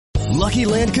Lucky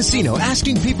Land Casino,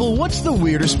 asking people, what's the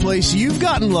weirdest place you've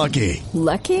gotten lucky?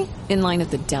 Lucky? In line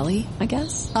at the deli, I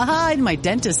guess? Aha, in my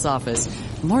dentist's office.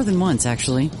 More than once,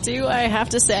 actually. Do I have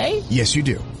to say? Yes, you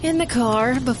do. In the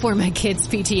car before my kids'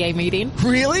 PTA meeting.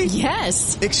 Really?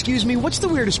 Yes. Excuse me, what's the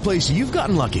weirdest place you've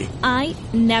gotten lucky? I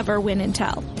never win and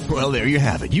tell. Well, there you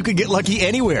have it. You can get lucky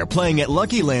anywhere, playing at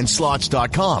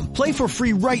LuckyLandSlots.com. Play for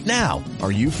free right now.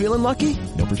 Are you feeling lucky?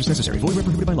 No purchase necessary. Void where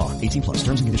prohibited by law. 18 plus.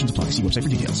 Terms and conditions apply. See website for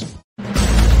details.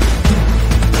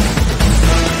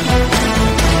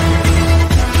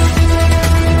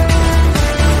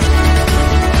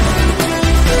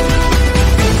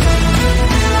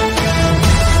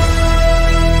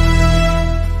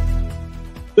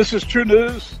 This is True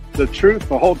News, the truth,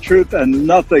 the whole truth, and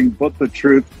nothing but the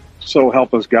truth. So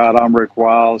help us God. I'm Rick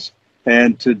Wiles,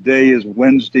 and today is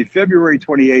Wednesday, February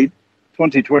 28,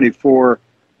 2024.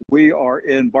 We are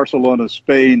in Barcelona,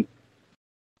 Spain,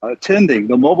 attending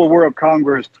the Mobile World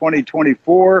Congress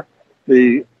 2024,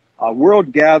 the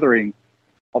world gathering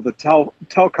of the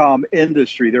telecom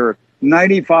industry. There are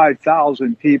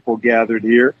 95,000 people gathered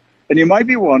here, and you might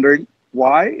be wondering,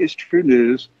 why is True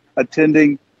News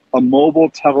attending a mobile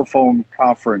telephone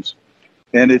conference?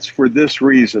 And it's for this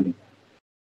reason.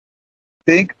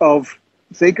 Think of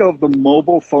the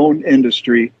mobile phone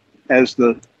industry as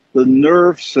the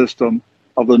nerve system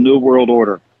of the New World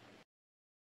Order.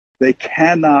 They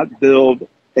cannot build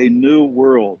a new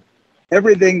world.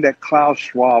 Everything that Klaus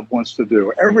Schwab wants to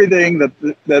do, everything that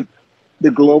the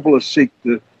globalists seek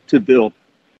to build,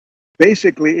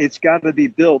 basically it's got to be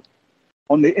built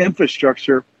on the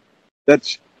infrastructure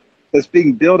that's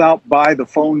being built out by the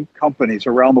phone companies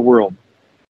around the world.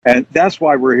 And that's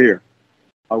why we're here.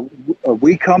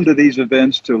 We come to these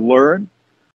events to learn,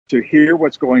 to hear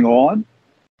what's going on,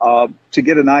 to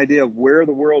get an idea of where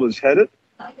the world is headed,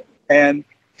 and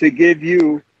to give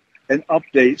you an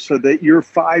update so that you're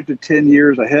 5 to 10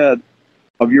 years ahead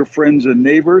of your friends and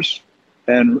neighbors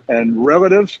and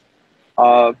relatives.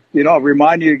 I'll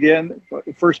remind you again,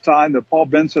 the first time that Paul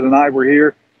Benson and I were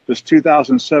here was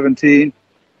 2017.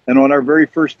 And on our very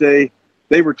first day,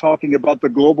 they were talking about the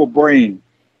global brain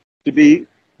to be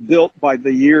built by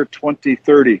the year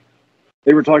 2030.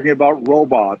 They were talking about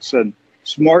robots and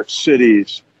smart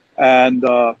cities and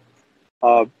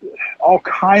all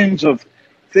kinds of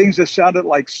things that sounded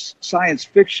like science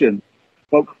fiction.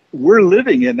 But we're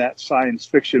living in that science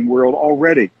fiction world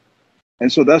already.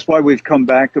 And so that's why we've come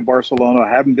back to Barcelona. I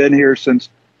haven't been here since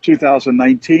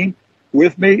 2019.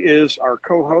 With me is our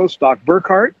co-host, Doc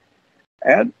Burkhart,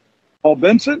 and Paul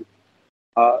Benson,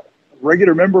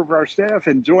 regular member of our staff,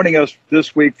 and joining us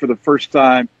this week for the first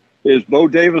time is Bo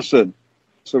Davison.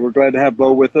 So we're glad to have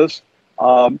Bo with us.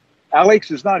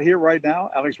 Alex is not here right now.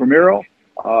 Alex Romero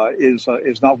is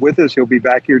not with us. He'll be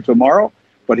back here tomorrow,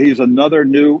 but he's another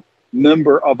new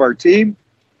member of our team,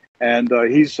 and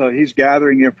he's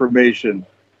gathering information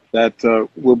that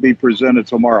will be presented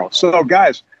tomorrow. So,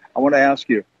 guys, I want to ask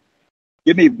you,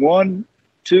 give me 1,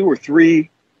 2, or 3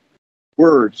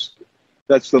 words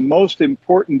that's the most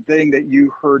important thing that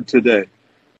you heard today.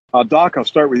 Doc, I'll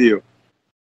start with you.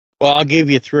 Well, I'll give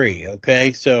you 3,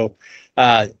 okay? So,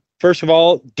 first of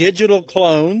all, digital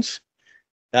clones.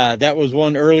 That was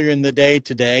one earlier in the day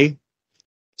today.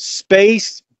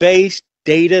 Space-based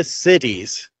data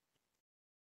cities.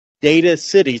 Data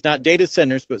cities, not data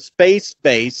centers, but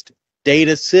space-based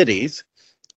data cities.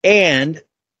 And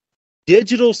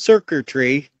digital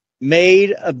circuitry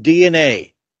made of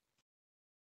DNA.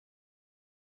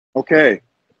 Okay.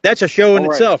 That's a show in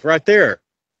itself right there.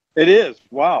 It is.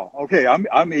 Wow. Okay.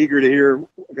 I'm eager to hear,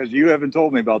 because you haven't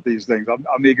told me about these things.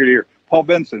 I'm eager to hear. Paul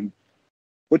Benson,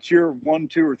 what's your 1,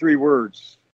 2, or 3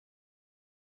 words?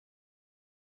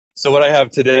 So what I have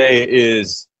today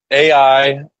is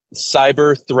AI,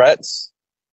 cyber threats,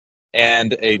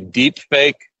 and a deep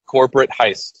fake corporate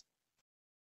heist.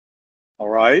 All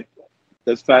right.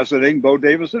 That's fascinating. Bo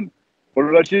Davison, what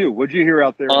about you? What did you hear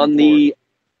out there?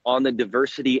 On the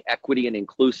diversity, equity, and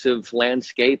inclusive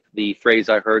landscape, the phrase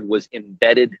I heard was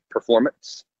embedded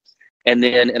performance. And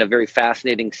then in a very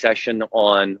fascinating session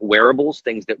on wearables,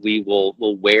 things that we will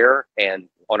wear and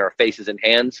on our faces and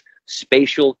hands,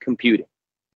 spatial computing.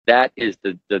 That is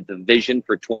the vision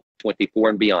for 2024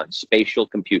 and beyond, spatial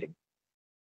computing.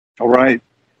 All right.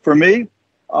 For me,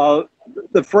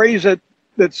 the phrase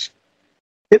that's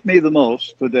hit me the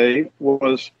most today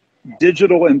was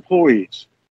digital employees.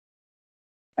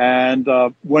 And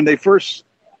when they first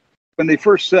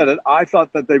said it, I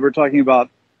thought that they were talking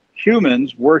about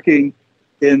humans working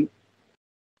in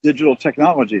digital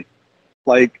technology,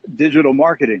 like digital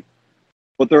marketing.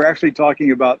 But they're actually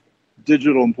talking about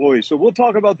digital employees. So we'll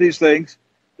talk about these things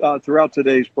throughout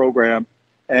today's program.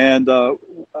 And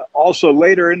also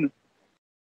later in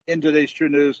today's True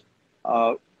News,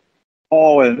 Paul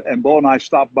and Bo and I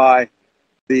stopped by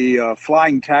the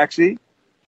flying taxi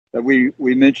that we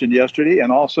mentioned yesterday,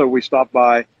 and also we stopped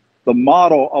by the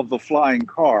model of the flying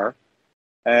car.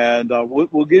 And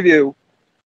we'll give you,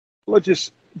 let's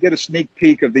just get a sneak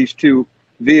peek of these two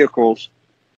vehicles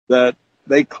that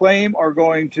they claim are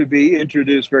going to be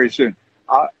introduced very soon.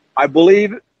 I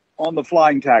believe on the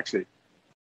flying taxi.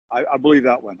 I believe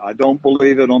that one. I don't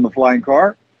believe it on the flying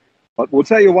car, but we'll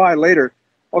tell you why later.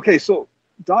 Okay, so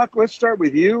Doc, let's start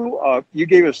with you. You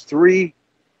gave us three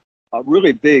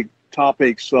really big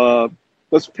topics.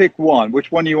 Let's pick one.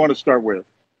 Which one do you want to start with?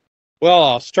 Well,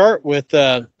 I'll start with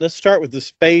let's start with the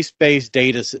space-based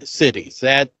data cities.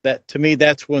 That to me,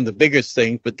 that's one of the biggest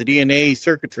things. But the DNA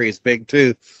circuitry is big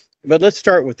too. But let's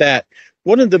start with that.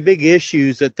 One of the big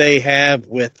issues that they have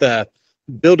with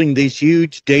building these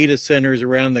huge data centers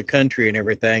around the country and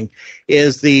everything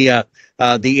is the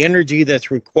energy that's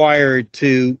required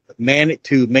to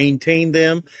maintain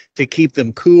them, to keep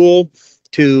them cool,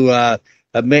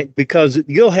 because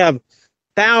you'll have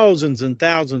thousands and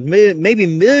thousands, maybe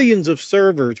millions of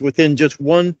servers within just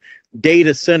one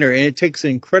data center, and it takes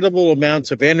incredible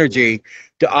amounts of energy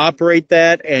to operate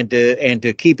that and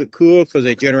to keep it cool because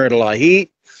they generate a lot of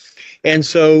heat. And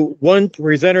so one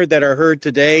presenter that I heard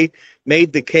today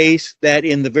made the case that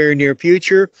in the very near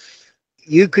future,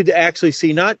 you could actually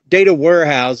see not data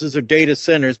warehouses or data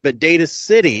centers, but data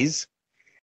cities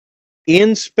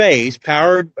in space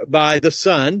powered by the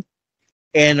sun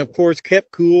and, of course,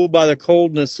 kept cool by the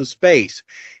coldness of space.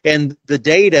 And the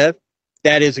data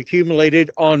that is accumulated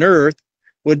on Earth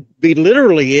would be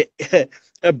literally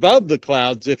above the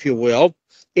clouds, if you will,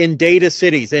 in data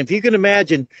cities. And if you can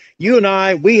imagine, you and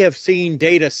I, we have seen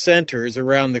data centers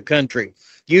around the country.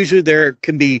 Usually there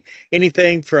can be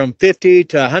anything from 50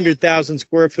 to 100,000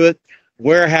 square foot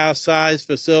warehouse-sized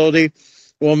facility.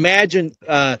 Well, imagine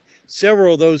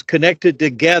several of those connected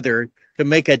together to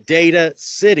make a data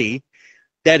city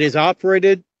that is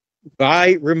operated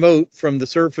by remote from the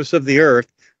surface of the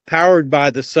Earth, powered by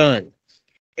the sun.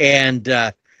 And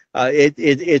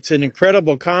it's an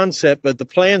incredible concept, but the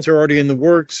plans are already in the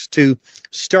works to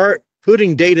start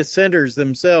putting data centers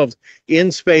themselves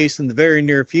in space in the very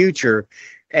near future.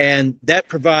 And that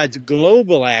provides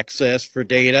global access for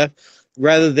data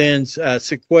rather than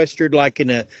sequestered like in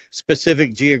a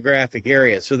specific geographic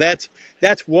area. So that's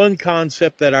one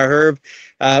concept that I heard.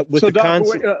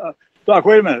 Doc,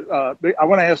 wait a minute. I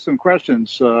want to ask some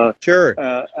questions. Sure.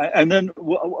 And then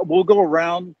we'll go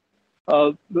around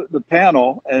the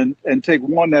panel and take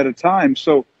one at a time.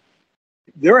 So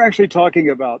they're actually talking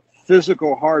about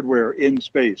physical hardware in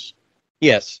space.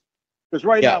 Yes.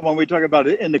 Because now, when we talk about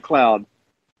it in the cloud,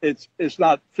 it's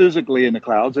not physically in the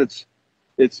clouds.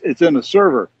 It's in a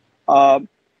server.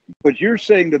 But you're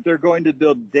saying that they're going to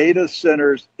build data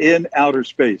centers in outer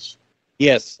space.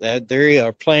 Yes, they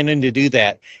are planning to do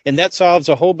that. And that solves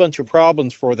a whole bunch of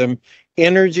problems for them.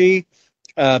 Energy,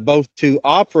 both to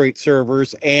operate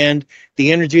servers and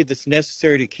the energy that's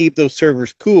necessary to keep those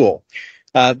servers cool.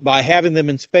 By having them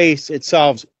in space, it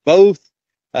solves both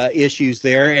issues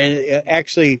there, and it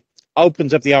actually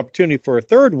opens up the opportunity for a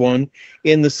third one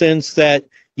in the sense that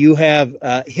you have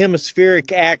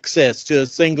hemispheric access to a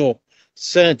single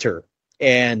center.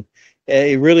 And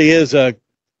it really is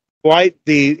quite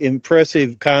the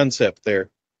impressive concept there.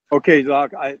 Okay,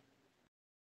 Doc, I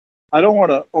don't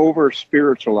want to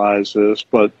over-spiritualize this,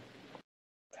 but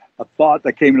a thought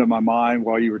that came into my mind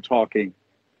while you were talking.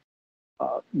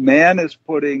 Man is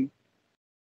putting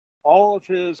all of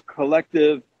his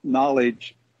collective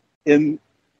knowledge in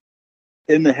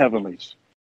the heavenlies.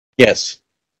 Yes.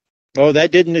 Oh,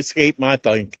 that didn't escape my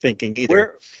thinking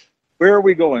either. Where are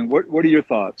we going? What are your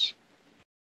thoughts?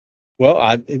 Well,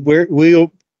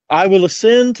 I will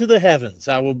ascend to the heavens.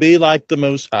 I will be like the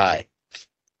Most High.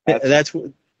 That's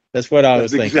what I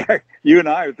was thinking. You and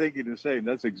I are thinking the same.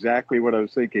 That's exactly what I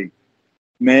was thinking.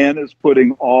 Man is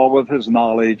putting all of his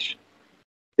knowledge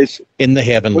in the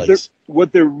heavenlies.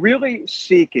 What they're really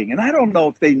seeking, and I don't know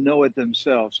if they know it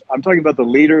themselves. I'm talking about the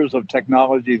leaders of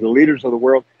technology, the leaders of the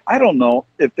world. I don't know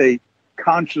if they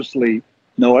consciously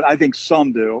know it. I think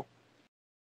some do.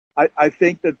 I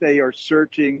think that they are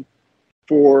searching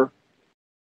for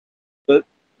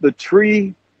the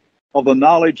tree of the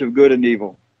knowledge of good and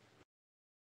evil.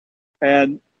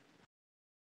 And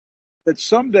that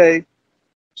someday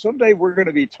we're going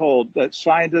to be told that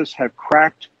scientists have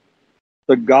cracked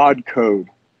the God code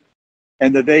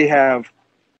and that they have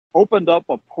opened up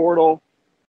a portal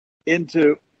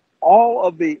into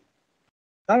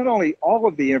not only all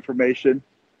of the information,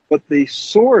 but the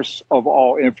source of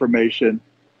all information.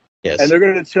 Yes. And they're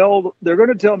going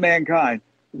to tell mankind,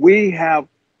 we have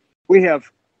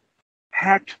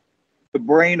hacked the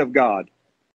brain of God.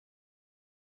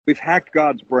 We've hacked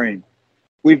God's brain.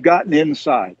 We've gotten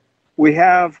inside. We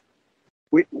have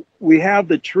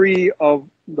the tree of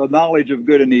the knowledge of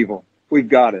good and evil. We've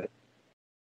got it.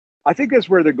 I think that's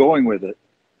where they're going with it.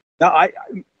 Now, I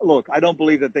don't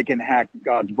believe that they can hack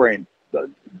God's brain.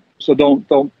 So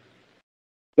don't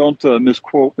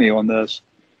misquote me on this.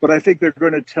 But I think they're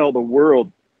going to tell the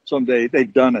world someday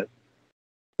they've done it.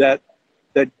 That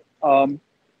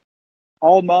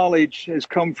all knowledge has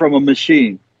come from a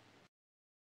machine.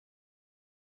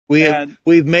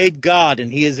 We've made God,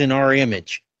 and He is in our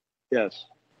image. Yes.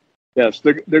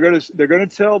 They're going to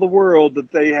tell the world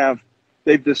that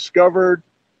they've discovered.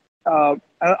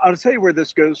 I'll tell you where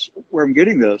this goes. Where I'm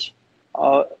getting this,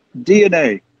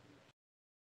 DNA.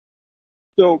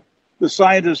 So the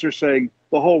scientists are saying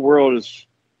the whole world is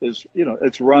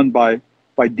it's run by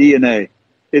DNA.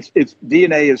 It's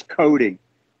DNA is coding.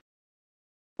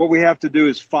 What we have to do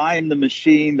is find the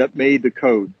machine that made the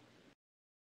code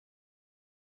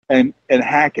and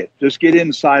hack it. Just get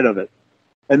inside of it.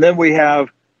 And then we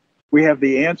have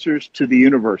the answers to the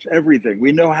universe, everything.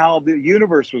 We know how the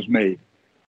universe was made.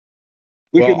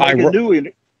 We can make a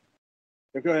new.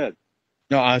 Go ahead.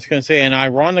 No, I was going to say, and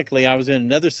ironically, I was in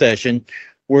another session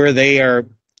where they are,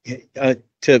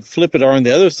 to flip it on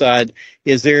the other side,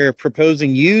 is they're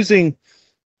proposing using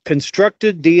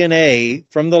constructed DNA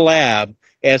from the lab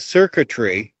as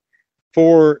circuitry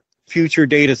for future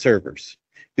data servers.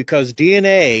 Because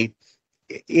DNA,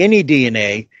 any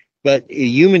DNA, but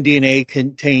human DNA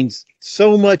contains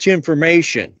so much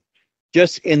information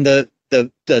just in the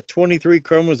 23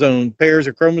 pairs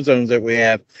of chromosomes that we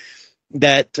have,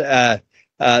 that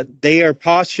they are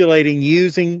postulating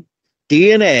using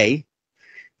DNA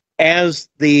as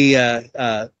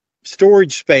the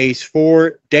storage space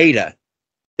for data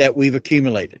that we've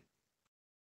accumulated.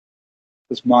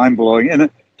 It's mind-blowing. And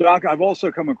Doc, I've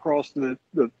also come across the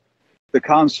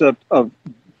concept of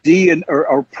DNA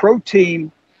or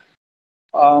protein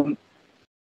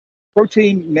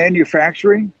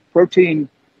manufacturing, protein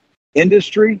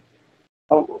industry,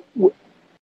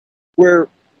 where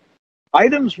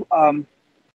items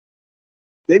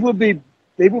they will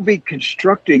be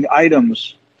constructing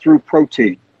items through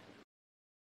protein.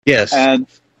 Yes. And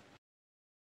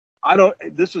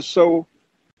this is so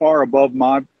far above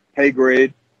my pay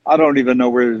grade. I don't even know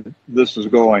where this is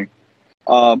going.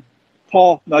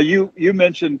 Paul, now you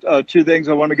mentioned two things.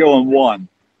 I want to go on one.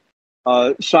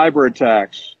 Cyber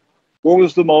attacks. What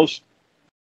was the most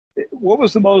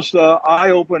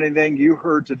eye-opening thing you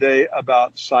heard today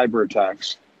about cyber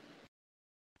attacks?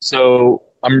 So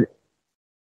I'm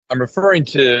referring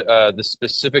to the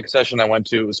specific session I went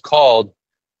to. It was called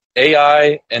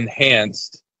AI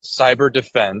Enhanced Cyber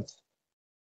Defense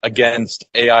Against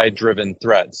AI-Driven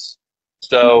Threats.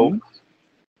 So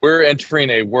we're entering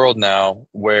a world now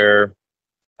where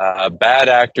bad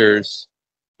actors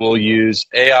will use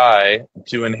AI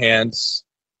to enhance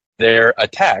their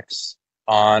attacks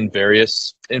on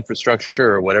various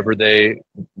infrastructure or whatever they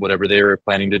were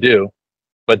planning to do.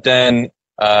 But then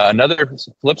another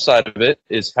flip side of it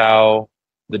is how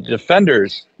the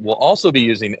defenders will also be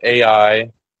using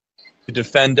AI to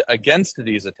defend against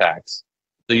these attacks.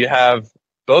 So you have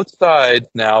both sides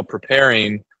now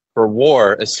preparing for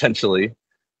war, essentially.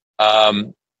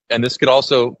 And this could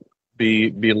also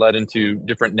be led into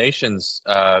different nations,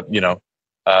 with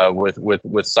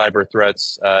cyber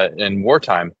threats in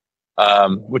wartime,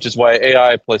 which is why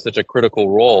AI plays such a critical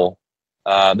role.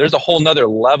 There's a whole nother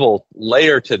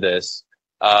layer to this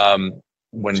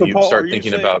when so you Paul, start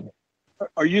thinking about.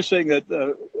 Are you saying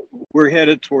that we're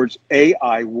headed towards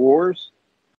AI wars?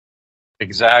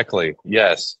 Exactly.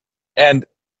 Yes. And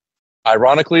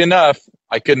ironically enough,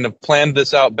 I couldn't have planned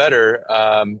this out better.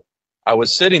 I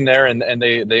was sitting there and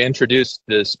they introduced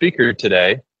the speaker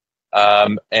today.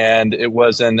 And it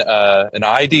was an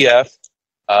IDF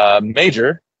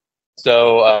major.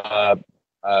 So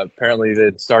apparently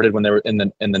it started when they were in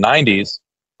the 90s.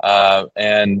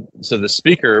 And so the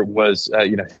speaker was,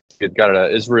 he got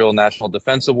an Israel National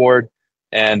Defense Award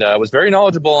and was very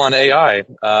knowledgeable on AI.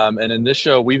 And in this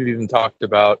show, we've even talked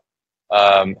about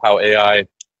how AI,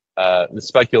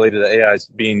 speculated that AI is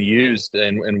being used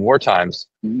in wartimes.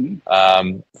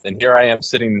 And here I am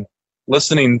sitting,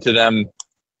 listening to them,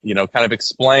 kind of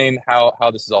explain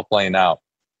how this is all playing out.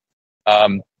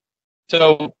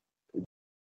 So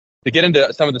to get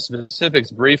into some of the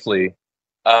specifics briefly,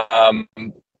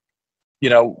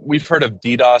 we've heard of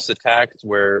DDoS attacks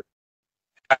where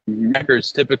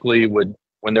hackers typically would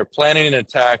when they're planning an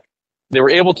attack, they were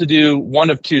able to do one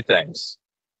of two things.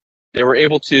 They were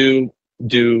able to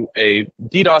do a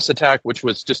DDoS attack, which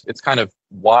was just, it's kind of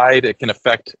wide. It can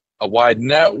affect a wide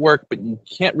network, but you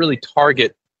can't really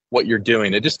target what you're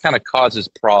doing. It just kind of causes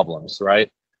problems, right?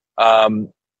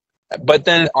 But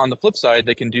then on the flip side,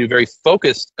 they can do very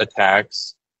focused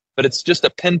attacks, but it's just a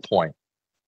pinpoint.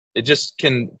 It just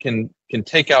can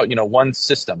take out, one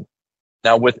system.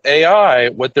 Now with AI,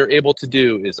 what they're able to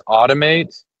do is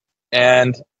automate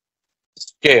and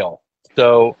scale.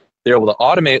 So they're able to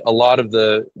automate a lot of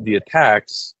the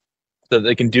attacks so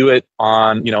they can do it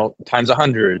on, times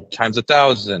 100, times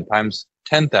 1,000, times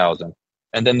 10,000.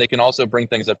 And then they can also bring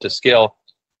things up to scale.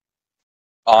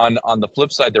 On the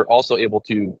flip side, they're also able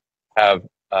to have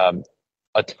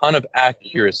a ton of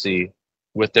accuracy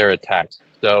with their attacks.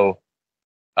 So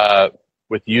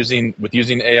with using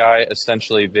AI,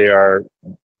 essentially they are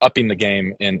upping the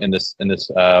game in this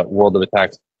world of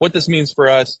attacks. What this means for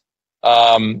us,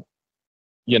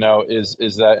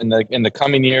 is that in the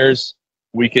coming years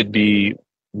we could be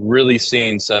really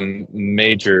seeing some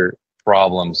major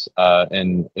problems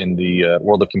in the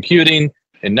world of computing,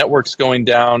 in networks going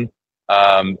down,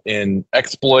 in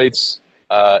exploits,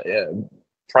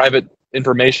 private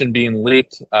information being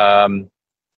leaked.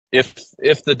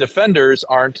 If the defenders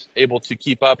aren't able to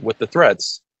keep up with the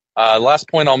threats. Last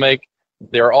point I'll make,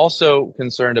 they're also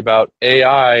concerned about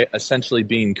AI essentially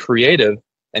being creative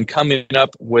and coming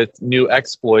up with new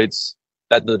exploits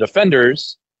that the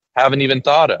defenders haven't even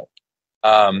thought of.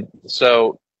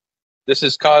 So this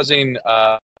is causing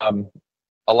a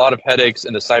lot of headaches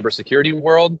in the cybersecurity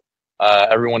world.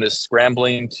 Everyone is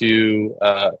scrambling to,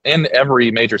 in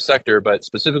every major sector, but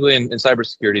specifically in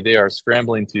cybersecurity, they are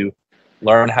scrambling to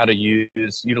learn how to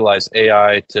utilize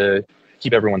AI to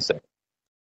keep everyone safe.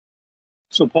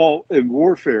 So, Paul, in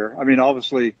warfare,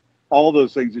 obviously, all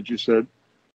those things that you said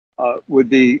would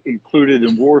be included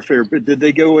in warfare, but did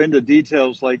they go into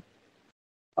details like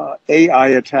AI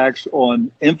attacks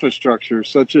on infrastructure,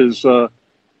 such as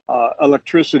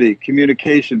electricity,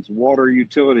 communications, water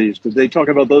utilities? Did they talk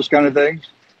about those kind of things?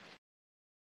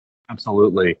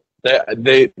 Absolutely.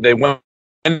 They went.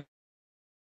 They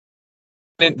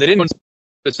didn't go into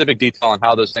specific detail on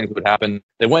how those things would happen.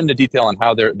 They went into detail on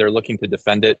how they're looking to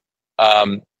defend it.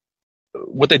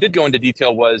 What they did go into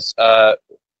detail was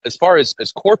as far as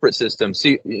corporate systems.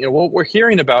 See, what we're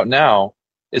hearing about now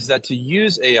is that to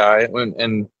use AI,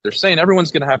 and they're saying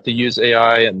everyone's going to have to use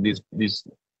AI, and these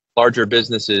larger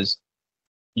businesses,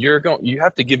 you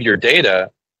have to give your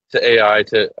data to AI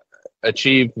to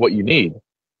achieve what you need.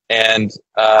 And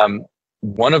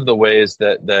one of the ways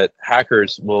that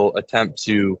hackers will attempt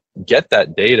to get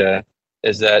that data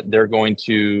is that they're going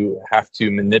to have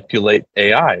to manipulate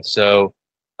AI. So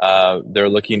they're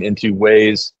looking into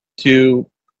ways to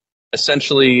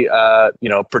essentially,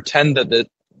 pretend that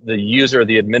the user,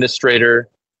 the administrator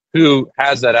who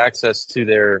has that access to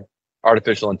their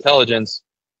artificial intelligence,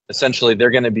 essentially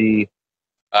they're going to be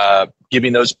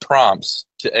giving those prompts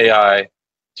to AI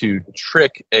to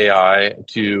trick AI,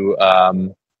 to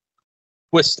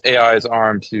twist AI's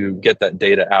arm to get that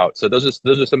data out. So those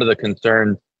are some of the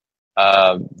concerns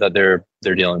that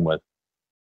they're dealing with.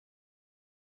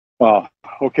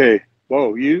 Okay.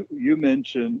 Whoa, you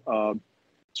mentioned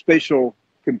spatial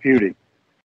computing.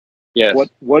 Yes.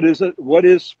 What is it? What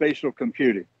is spatial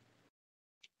computing?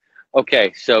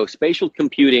 Okay, so spatial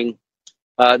computing,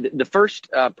 the first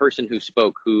person who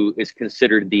spoke, who is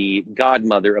considered the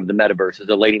godmother of the metaverse, is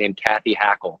a lady named Kathy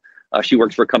Hackle. She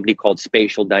works for a company called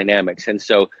Spatial Dynamics. And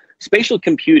so spatial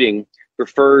computing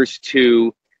refers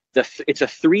to it's a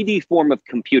 3D form of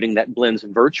computing that blends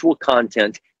virtual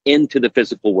content into the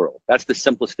physical world. That's the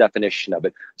simplest definition of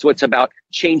it. So it's about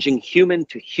changing human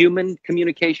to human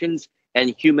communications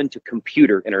and human to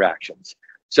computer interactions.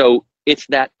 So it's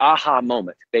that aha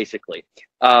moment, basically.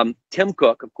 Tim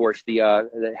Cook, of course, the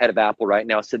head of Apple right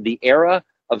now, said the era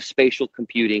of spatial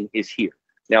computing is here.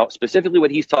 Now, specifically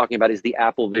what he's talking about is the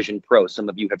Apple Vision Pro. Some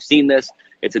of you have seen this.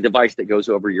 It's a device that goes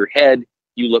over your head.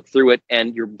 You look through it,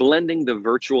 and you're blending the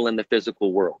virtual and the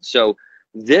physical world. So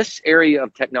this area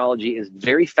of technology is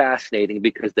very fascinating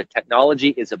because the technology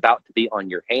is about to be on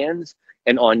your hands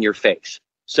and on your face.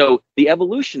 So the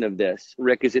evolution of this,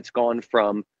 Rick, is it's gone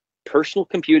from personal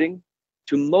computing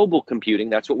to mobile computing.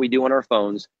 That's what we do on our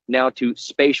phones. Now to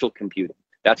spatial computing.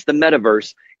 That's the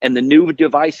metaverse and the new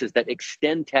devices that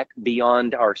extend tech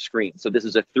beyond our screen. So this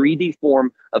is a 3D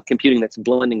form of computing that's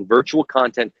blending virtual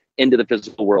content into the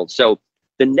physical world. So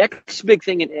the next big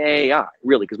thing in AI,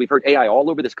 really, because we've heard AI all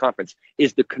over this conference,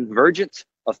 is the convergence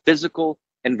of physical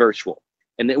and virtual.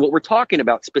 And then what we're talking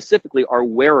about specifically are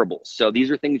wearables. So these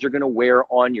are things you're going to wear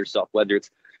on yourself, whether it's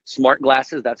smart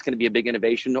glasses, that's going to be a big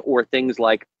innovation, or things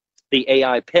like the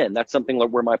AI pen. That's something like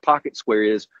where my pocket square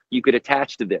is, you could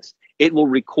attach to this. It will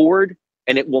record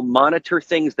and it will monitor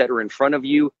things that are in front of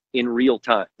you in real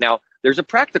time. Now, there's a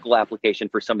practical application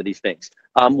for some of these things.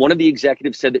 One of the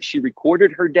executives said that she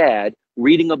recorded her dad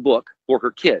reading a book for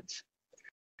her kids.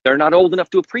 They're not old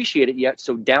enough to appreciate it yet,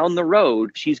 so down the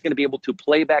road, she's going to be able to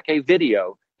play back a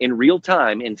video in real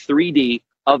time in 3D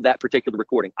of that particular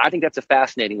recording. I think that's a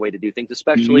fascinating way to do things,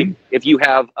 especially if you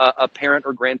have a parent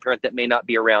or grandparent that may not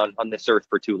be around on this earth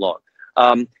for too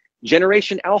long.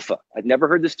 Generation Alpha. I've never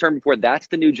heard this term before. That's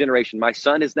the new generation. My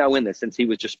son is now in this since he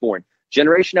was just born.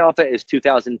 Generation Alpha is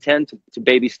 2010 to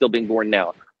babies still being born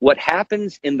now. What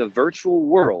happens in the virtual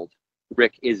world,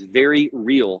 Rick, is very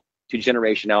real to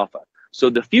Generation Alpha. So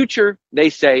the future,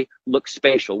 they say, looks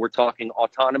spatial. We're talking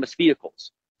autonomous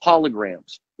vehicles,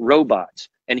 holograms, robots,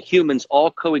 and humans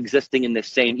all coexisting in this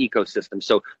same ecosystem.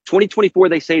 So 2024,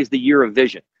 they say, is the year of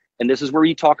vision. And this is where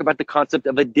you talk about the concept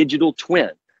of a digital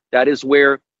twin. That is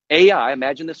where AI,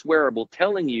 imagine this wearable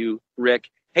telling you, Rick,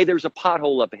 hey, there's a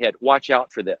pothole up ahead. Watch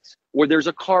out for this. Or there's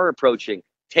a car approaching.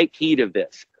 Take heed of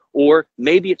this. Or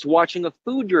maybe it's watching a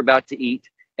food you're about to eat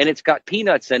and it's got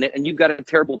peanuts in it and you've got a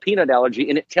terrible peanut allergy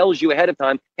and it tells you ahead of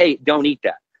time, hey, don't eat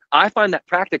that. I find that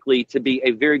practically to be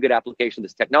a very good application of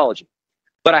this technology.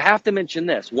 But I have to mention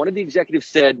this. One of the executives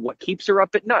said what keeps her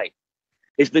up at night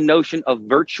is the notion of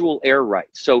virtual air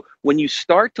rights. So when you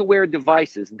start to wear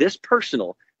devices this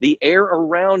personal, the air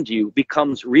around you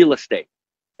becomes real estate.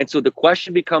 And so the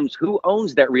question becomes, who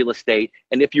owns that real estate?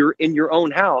 And if you're in your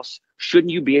own house,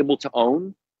 shouldn't you be able to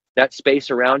own that space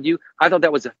around you? I thought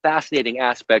that was a fascinating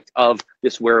aspect of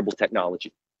this wearable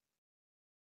technology.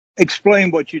 Explain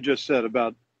what you just said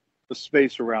about the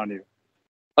space around you.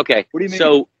 Okay. What do you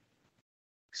mean?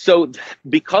 So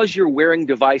because you're wearing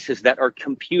devices that are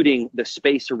computing the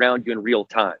space around you in real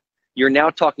time, you're now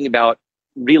talking about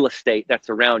real estate that's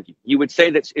around you. You would say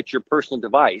that it's your personal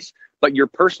device, but your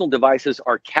personal devices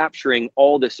are capturing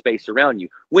all this space around you.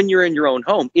 When you're in your own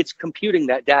home, it's computing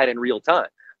that data in real time.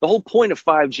 The whole point of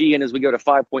 5G, and as we go to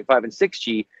 5.5 and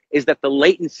 6G, is that the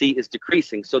latency is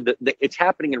decreasing, so that it's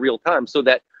happening in real time, so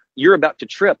that you're about to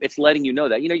trip, it's letting you know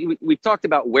that. You know, we've talked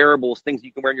about wearables, things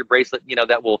you can wear in your bracelet, you know,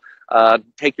 that will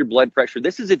take your blood pressure.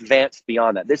 This is advanced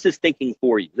beyond that. This is thinking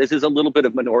for you. This is a little bit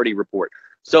of Minority Report.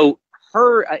 So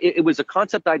it was a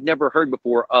concept I'd never heard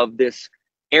before of this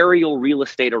aerial real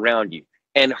estate around you.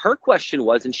 And her question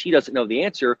was, and she doesn't know the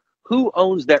answer, who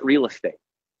owns that real estate?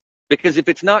 Because if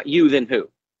it's not you, then who?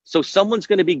 So someone's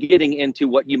going to be getting into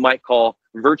what you might call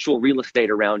virtual real estate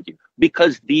around you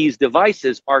because these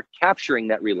devices are capturing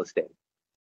that real estate.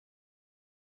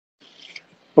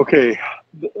 Okay,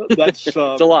 that's it's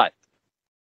a lot.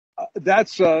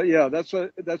 That's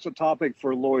a topic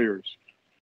for lawyers.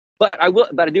 But I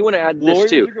do want to add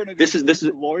this too.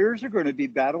 Lawyers are going to be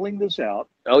battling this out.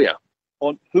 Oh yeah.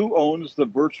 On who owns the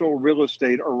virtual real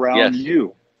estate around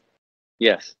you.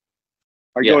 Yes.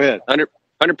 All right, go ahead.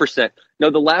 100%. No,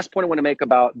 the last point I want to make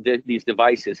about these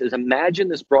devices is imagine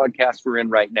this broadcast we're in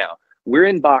right now. We're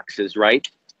in boxes, right?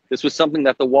 This was something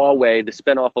that the Huawei, the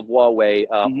spinoff of Huawei,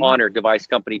 Honor device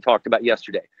company talked about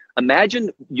yesterday. Imagine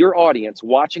your audience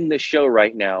watching this show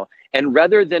right now, and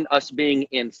rather than us being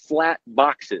in flat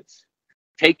boxes,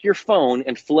 take your phone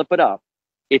and flip it up.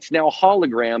 It's now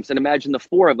holograms, and imagine the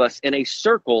four of us in a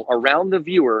circle around the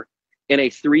viewer in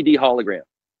a 3D hologram.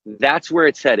 That's where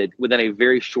it's headed within a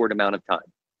very short amount of time.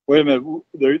 Wait a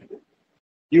minute.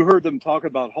 You heard them talk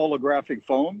about holographic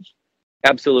phones?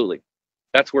 Absolutely.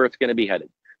 That's where it's going to be headed.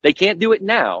 They can't do it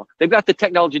now. They've got the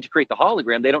technology to create the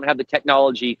hologram. They don't have the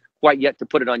technology quite yet to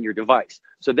put it on your device.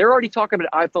 So they're already talking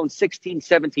about iPhone 16,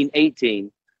 17,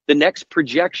 18. The next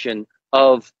projection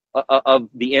of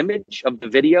the image, of the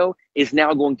video, is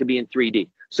now going to be in 3D.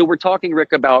 So we're talking,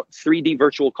 Rick, about 3D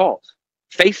virtual calls.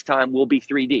 FaceTime will be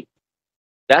 3D.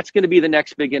 That's going to be the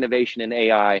next big innovation in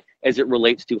AI as it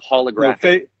relates to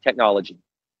holographic technology.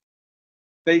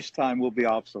 FaceTime will be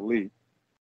obsolete.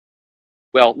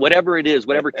 Well, whatever it is,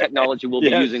 whatever technology we'll be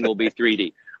using will be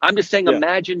 3D. I'm just saying,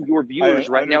 imagine your viewers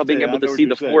right now being able to see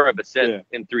the four of us in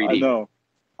 3D. I know.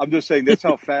 I'm just saying that's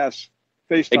how fast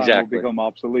FaceTime will become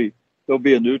obsolete. There'll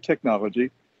be a new technology.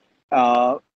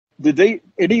 Did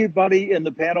anybody in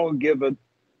the panel give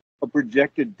a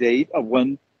projected date of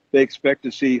when they expect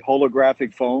to see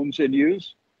holographic phones in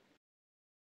use?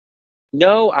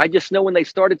 No, I just know when they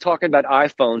started talking about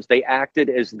iPhones, they acted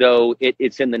as though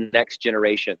it's in the next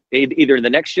generation, either the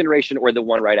next generation or the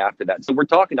one right after that. So we're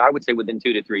talking, I would say, within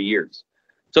 2 to 3 years.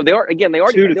 So they already have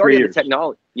the years.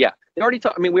 technology. Yeah, they already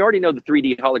talk. I mean, we already know the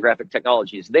 3D holographic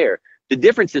technology is there. The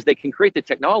difference is they can create the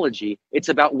technology. It's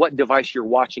about what device you're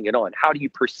watching it on. How do you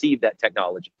perceive that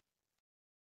technology?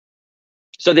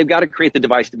 So they've got to create the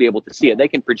device to be able to see it. They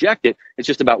can project it. It's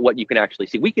just about what you can actually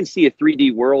see. We can see a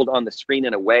 3D world on the screen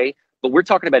in a way, but we're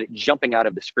talking about it jumping out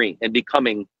of the screen and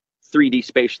becoming 3D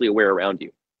spatially aware around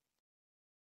you.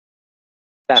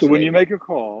 So when you make a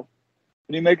call,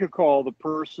 the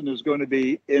person is going to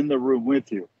be in the room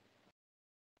with you.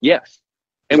 Yes.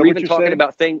 And we're even talking saying?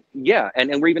 about things,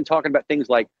 and we're even talking about things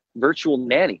like virtual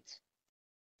nannies.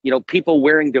 You know, people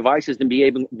wearing devices and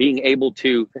being able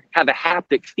to have a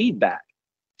haptic feedback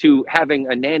to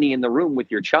having a nanny in the room with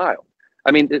your child.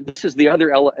 I mean, this is the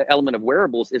other element of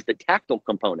wearables is the tactile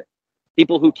component.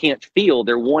 People who can't feel,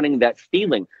 they're wanting that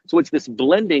feeling. So it's this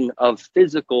blending of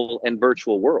physical and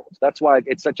virtual worlds. That's why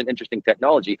it's such an interesting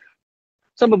technology,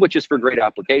 some of which is for great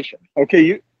application.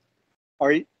 Okay,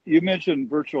 you mentioned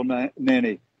virtual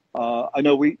nanny. I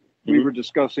know we were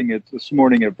discussing it this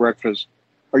morning at breakfast.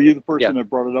 Are you the person that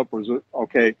brought it up, or was it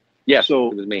okay? Yes,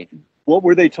 so it was me. What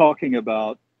were they talking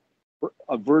about?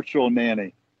 A virtual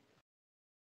nanny?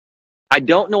 I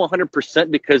don't know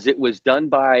 100% because it was done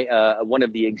by one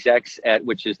of the execs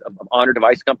which is Honor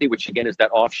Device Company, which again is that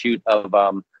offshoot of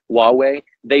Huawei.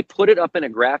 They put it up in a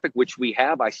graphic, which we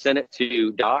have. I sent it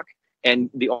to Doc, and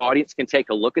the audience can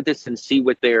take a look at this and see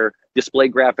what their display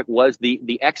graphic was.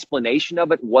 The explanation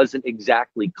of it wasn't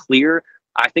exactly clear.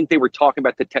 I think they were talking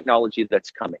about the technology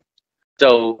that's coming.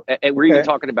 So, and we're even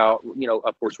talking about,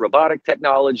 of course, robotic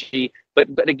technology,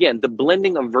 but again, the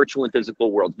blending of virtual and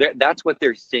physical worlds, that's what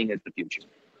they're seeing as the future.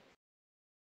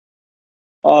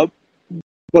 But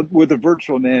with the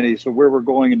virtual nanny, so where we're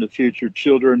going in the future,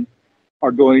 children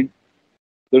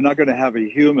they're not going to have a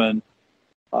human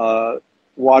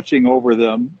watching over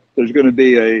them. There's going to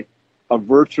be a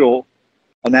virtual,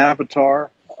 an avatar,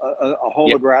 a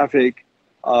holographic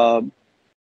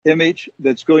image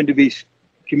that's going to be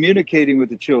communicating with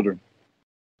the children.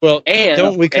 Well,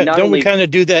 don't we kind of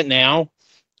do that now?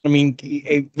 I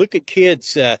mean, look at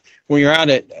kids when you're out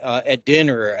at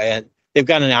dinner and they've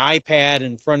got an iPad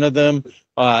in front of them.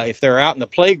 If they're out in the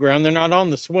playground, they're not on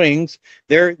the swings.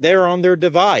 They're on their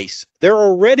device. They're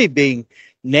already being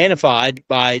nanified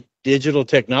by digital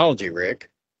technology, Rick.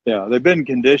 Yeah, they've been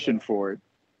conditioned for it.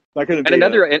 And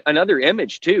another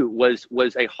image too was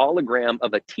a hologram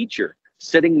of a teacher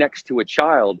sitting next to a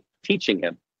child teaching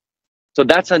him. So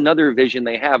that's another vision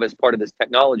they have as part of this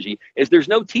technology is there's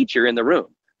no teacher in the room.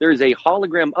 There is a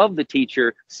hologram of the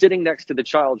teacher sitting next to the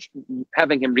child,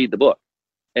 having him read the book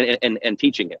and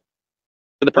teaching it.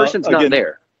 So the person's not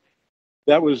there.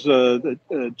 That was the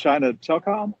China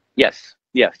Telecom? Yes.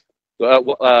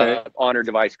 Honor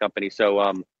Device Company.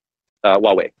 So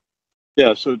Huawei.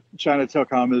 Yeah, so China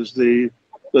Telecom is the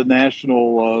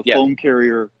national phone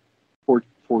carrier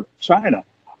for China.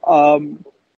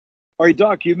 All right,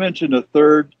 Doc, you mentioned a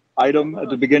third item at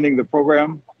the beginning of the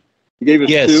program. You gave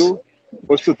us two.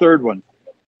 What's the third one?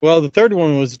 Well, the third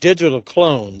one was digital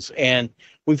clones, and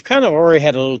we've kind of already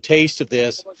had a little taste of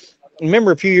this.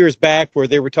 Remember a few years back where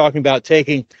they were talking about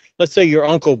taking, let's say your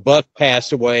Uncle Buck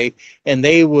passed away, and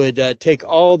they would take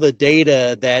all the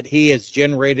data that he has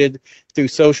generated through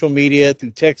social media,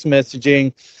 through text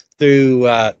messaging, through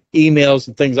emails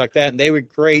and things like that, and they would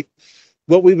create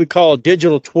what we would call a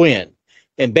digital twin.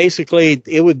 And basically,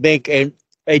 it would make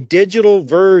a digital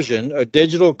version, a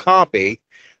digital copy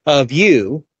of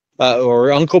you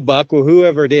or Uncle Buck or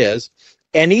whoever it is,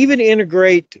 and even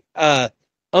integrate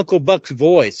Uncle Buck's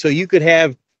voice. So you could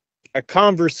have a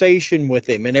conversation with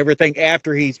him and everything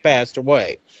after he's passed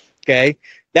away. Okay?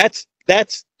 That's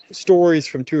stories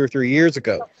from 2 or 3 years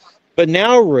ago. But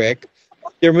now, Rick,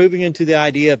 they're moving into the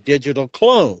idea of digital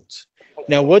clones.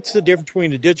 Now, what's the difference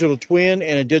between a digital twin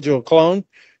and a digital clone?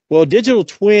 Well, a digital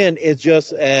twin is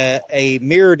just a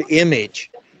mirrored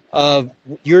image of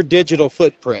your digital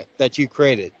footprint that you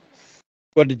created.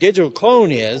 What a digital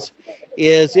clone is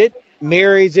it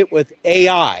marries it with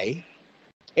AI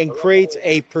and creates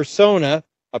a persona,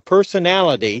 a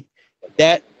personality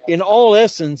that in all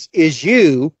essence is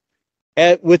you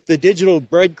with the digital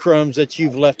breadcrumbs that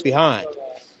you've left behind.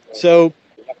 So,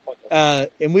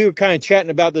 and we were kind of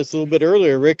chatting about this a little bit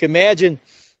earlier, Rick. Imagine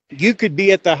you could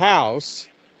be at the house,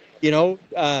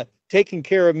 taking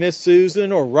care of Miss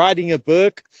Susan or writing a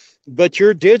book, but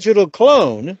your digital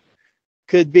clone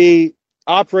could be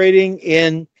operating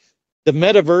in the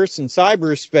metaverse and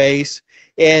cyberspace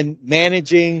and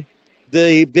managing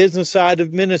the business side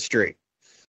of ministry.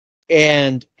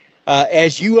 And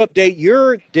as you update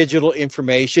your digital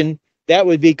information, that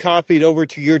would be copied over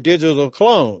to your digital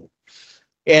clone.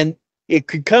 And it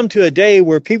could come to a day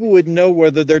where people would know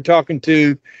whether they're talking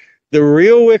to the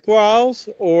real Rick Wiles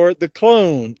or the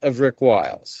clone of Rick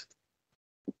Wiles.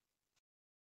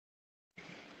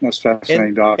 That's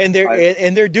fascinating, Doc. And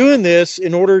they're doing this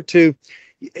in order to.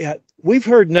 We've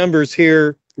heard numbers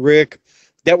here, Rick,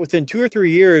 that within 2 or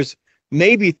 3 years,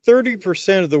 maybe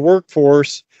 30% of the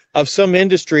workforce of some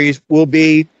industries will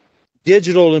be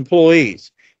digital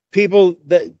employees. People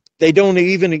that they don't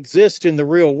even exist in the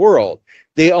real world.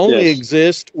 They only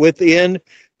exist within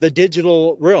the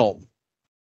digital realm.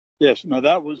 Yes. No,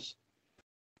 that was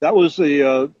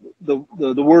the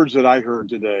words that I heard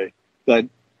today that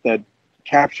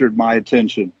captured my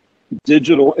attention.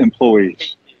 Digital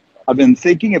employees. I've been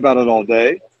thinking about it all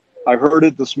day. I heard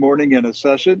it this morning in a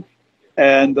session,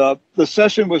 and the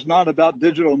session was not about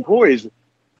digital employees.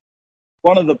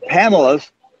 One of the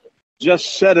panelists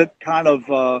just said it kind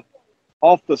of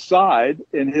off the side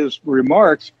in his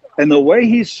remarks, and the way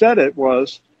he said it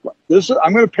was this.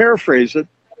 I'm going to paraphrase it.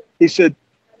 He said,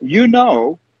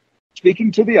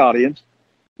 speaking to the audience,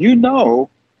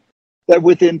 that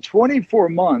within 24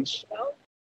 months,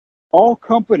 all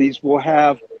companies will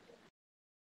have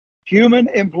human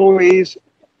employees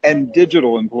and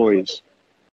digital employees.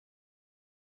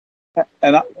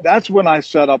 And that's when I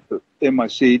sat up in my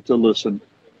seat to listen.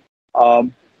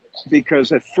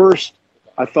 Because at first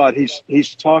I thought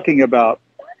he's talking about,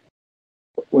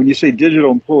 when you say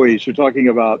digital employees, you're talking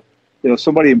about,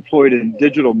 somebody employed in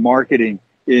digital marketing,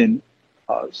 in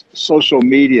social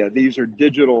media. These are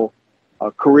digital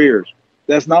careers.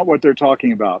 That's not what they're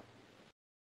talking about.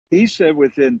 He said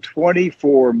within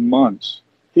 24 months.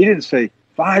 He didn't say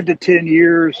 5 to 10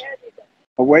 years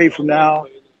away from now.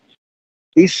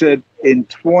 He said in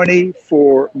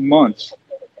 24 months.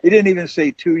 He didn't even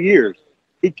say 2 years.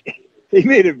 He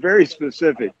made it very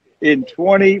specific. In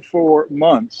 24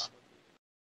 months,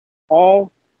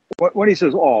 when he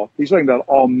says all, he's talking about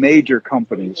all major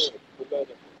companies.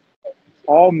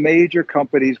 All major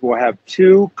companies will have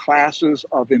 2 classes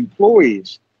of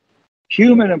employees,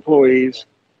 human employees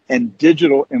and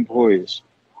digital employees.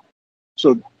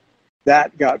 So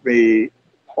that got me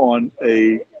on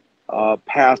a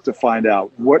path to find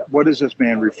out what is this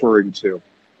man referring to.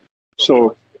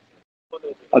 So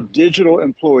a digital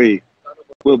employee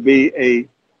will be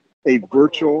a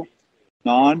virtual,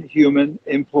 non-human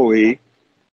employee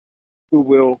who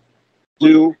will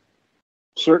do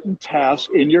certain tasks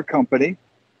in your company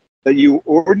that you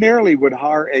ordinarily would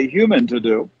hire a human to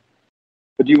do,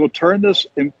 but you will turn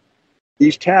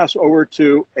these tasks over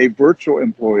to a virtual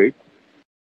employee.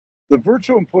 The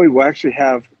virtual employee will actually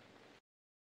have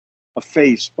a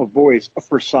face, a voice, a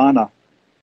persona.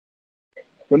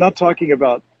 We're not talking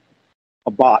about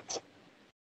a bot.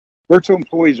 Virtual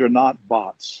employees are not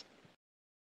bots.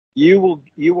 You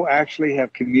will actually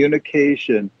have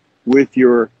communication with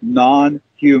your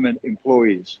non-human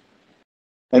employees,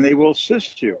 and they will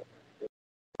assist you.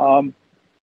 The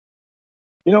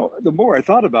more I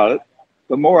thought about it,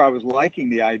 the more I was liking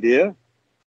the idea.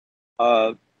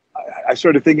 I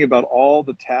started thinking about all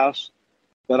the tasks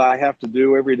that I have to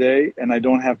do every day, and I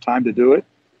don't have time to do it.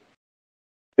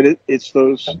 But it's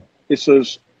those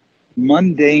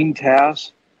mundane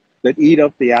tasks that eat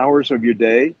up the hours of your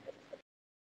day.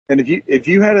 And if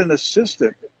you had an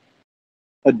assistant,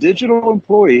 a digital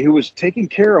employee who was taking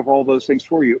care of all those things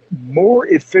for you more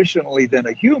efficiently than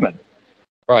a human,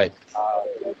 right?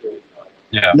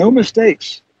 No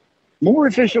mistakes, more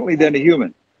efficiently than a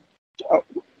human.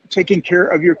 Taking care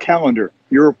of your calendar,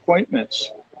 your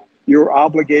appointments, your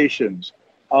obligations,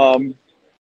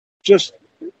 just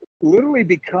literally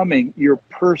becoming your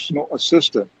personal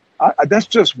assistant. That's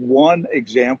just one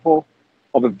example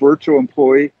of a virtual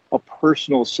employee, a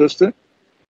personal assistant.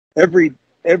 Every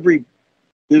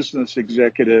business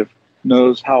executive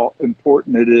knows how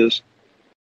important it is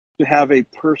to have a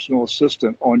personal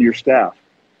assistant on your staff,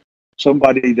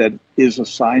 somebody that is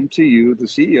assigned to you, the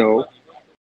CEO,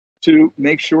 to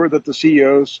make sure that the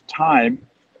CEO's time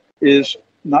is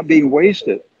not being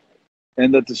wasted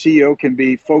and that the CEO can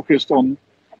be focused on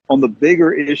the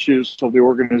bigger issues of the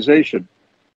organization.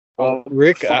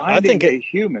 Rick, I think a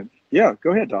human. Yeah,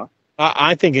 go ahead, Doc.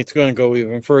 I think it's going to go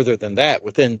even further than that.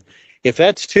 If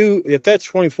that's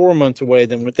 24 months away,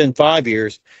 then within 5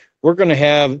 years, we're going to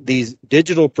have these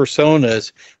digital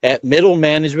personas at middle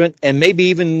management and maybe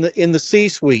even in the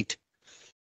C-suite,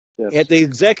 at the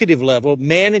executive level,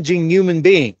 managing human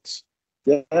beings.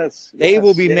 Yes, they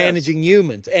will be managing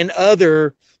humans and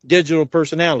other digital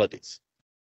personalities.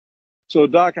 So,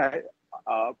 Doc, I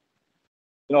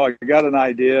got an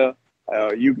idea.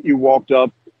 You walked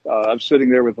up. I was sitting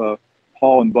there with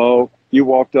Paul and Bo. You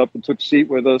walked up and took a seat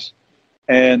with us,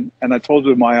 and I told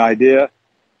them my idea,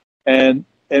 and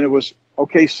it was,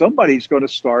 okay, somebody's going to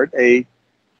start a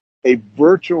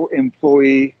virtual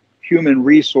employee human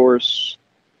resource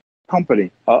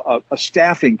company, a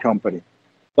staffing company,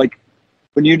 like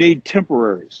when you need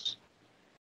temporaries,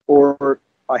 or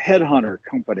a headhunter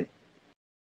company.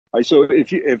 So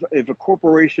if a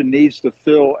corporation needs to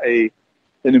fill an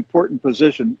important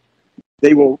position,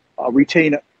 they will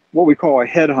retain what we call a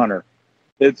headhunter.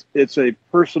 It's a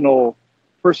personnel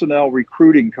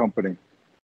recruiting company.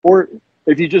 Or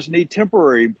if you just need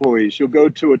temporary employees, you'll go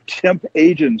to a temp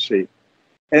agency.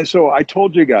 And so I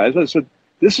told you guys, I said,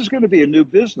 this is going to be a new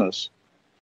business.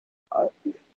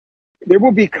 There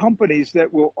will be companies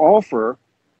that will offer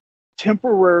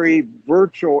temporary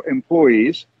virtual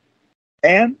employees,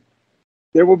 and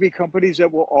there will be companies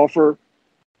that will offer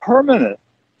permanent,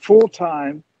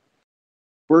 full-time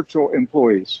virtual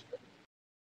employees.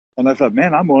 And I thought,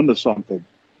 man, I'm onto something.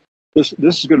 This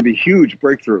is going to be a huge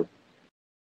breakthrough.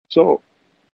 So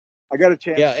I got a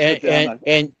chance. Yeah,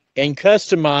 and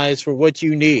customize for what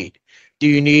you need. Do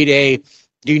you need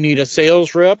a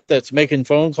sales rep that's making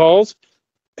phone calls?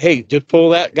 Hey, just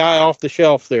pull that guy off the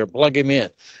shelf there, plug him in.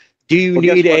 Do you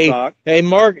need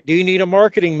do you need a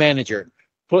marketing manager?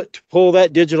 Pull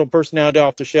that digital personality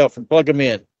off the shelf and plug them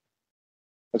in.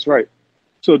 That's right.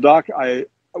 So, Doc,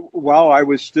 while I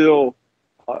was still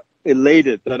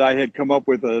elated that I had come up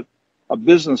with a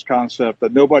business concept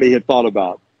that nobody had thought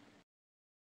about,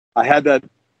 I had that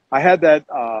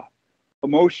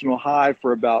emotional high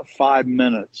for about 5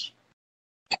 minutes,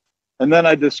 and then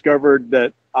I discovered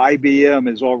that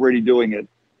IBM is already doing it.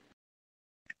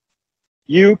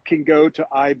 You can go to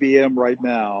IBM right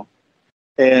now,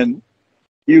 and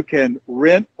you can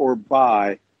rent or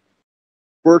buy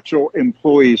virtual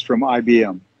employees from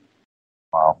IBM.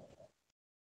 Wow.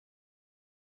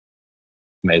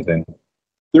 Amazing.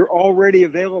 They're already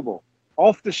available.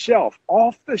 Off the shelf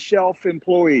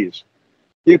employees.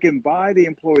 You can buy the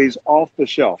employees off the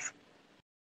shelf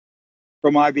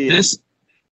from IBM.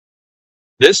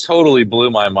 This totally blew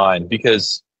my mind,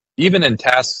 because even in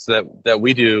tasks that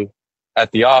we do at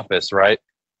the office, right?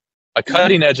 A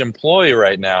cutting edge employee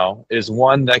right now is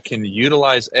one that can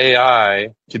utilize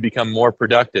AI to become more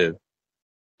productive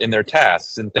in their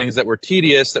tasks and things that were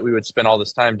tedious that we would spend all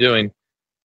this time doing.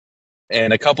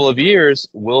 In a couple of years,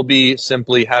 we'll be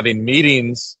simply having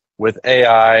meetings with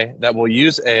AI that will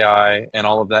use AI and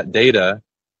all of that data.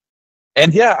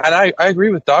 And yeah, and I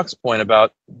agree with Doc's point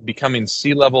about becoming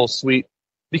C-level suite,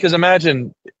 because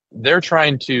imagine they're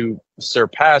trying to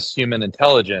surpass human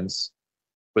intelligence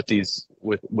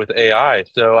with AI.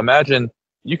 So imagine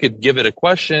you could give it a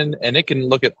question and it can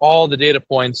look at all the data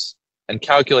points and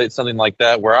calculate something like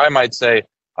that, where I might say,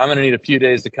 I'm going to need a few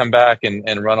days to come back and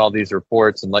run all these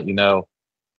reports and let you know.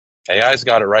 AI's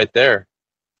got it right there.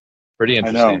 Pretty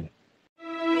interesting.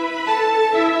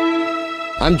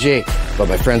 I'm Jake, but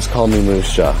my friends call me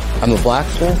Moose Jaw. I'm a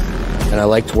blacksmith, and I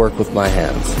like to work with my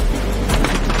hands.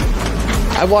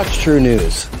 I watch True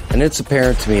News, and it's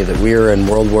apparent to me that we are in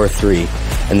World War III,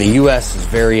 and the U.S. is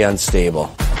very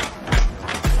unstable.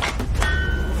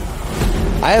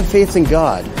 I have faith in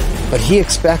God, but He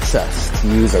expects us to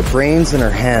use our brains and our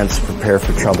hands to prepare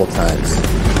for troubled times.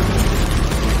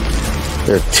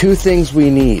 There are two things we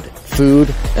need,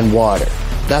 food and water.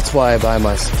 That's why I buy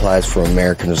my supplies from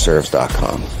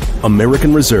AmericanReserves.com.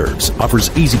 American Reserves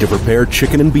offers easy-to-prepare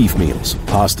chicken and beef meals,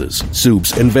 pastas,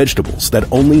 soups, and vegetables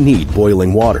that only need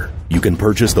boiling water. You can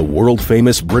purchase the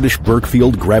world-famous British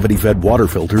Berkfield gravity-fed water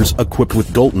filters equipped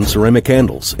with Dalton ceramic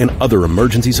handles and other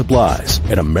emergency supplies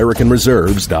at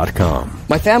AmericanReserves.com.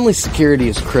 My family's security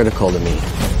is critical to me.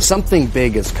 Something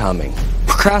big is coming.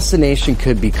 Procrastination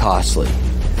could be costly.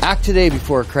 Act today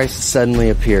before a crisis suddenly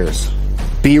appears.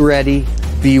 Be ready,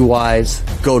 be wise,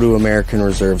 go to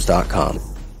AmericanReserves.com.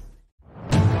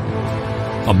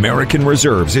 American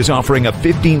Reserves is offering a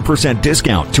 15%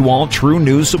 discount to all True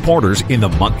News supporters in the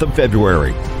month of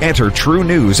February. Enter True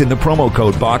News in the promo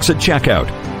code box at checkout.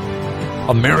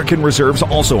 American Reserves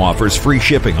also offers free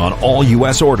shipping on all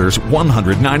U.S. orders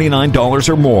 $199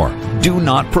 or more. Do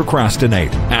not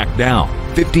procrastinate. Act now.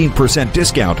 15%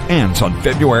 discount ends on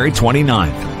February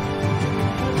 29th.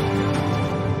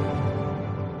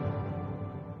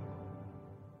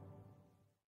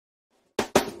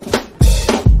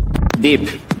 Deep,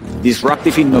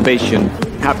 disruptive innovation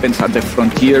happens at the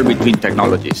frontier between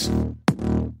technologies.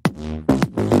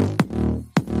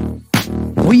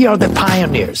 We are the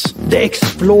pioneers, the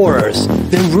explorers,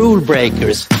 the rule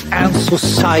breakers, and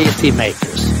society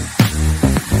makers.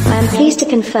 I am pleased to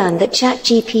confirm that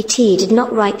ChatGPT did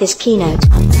not write this keynote.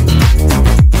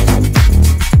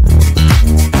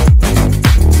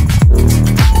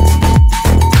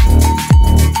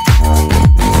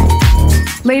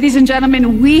 Ladies and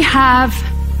gentlemen, we have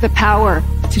the power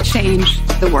to change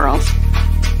the world.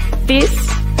 This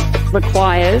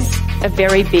requires a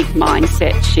very big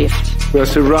mindset shift. We are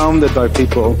surrounded by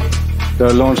people that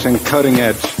are launching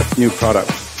cutting-edge new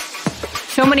products.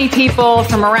 So many people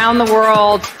from around the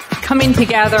world coming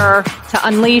together to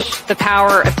unleash the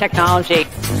power of technology.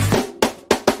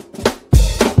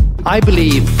 I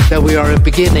believe that we are at the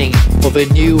beginning of a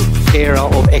new era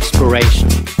of exploration.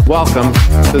 Welcome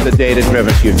to the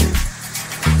data-driven future.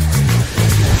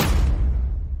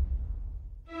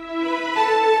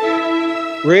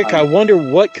 Rick, I wonder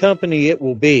what company it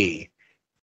will be.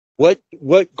 What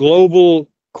global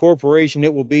corporation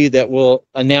it will be that will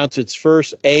announce its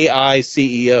first AI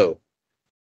CEO.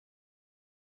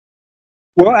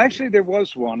 Well, actually, there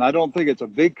was one. I don't think it's a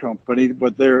big company,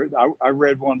 but I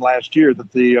read one last year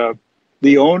that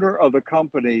the owner of the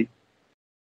company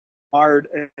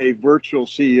hired a virtual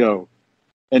CEO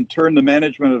and turned the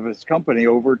management of his company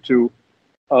over to,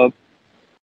 an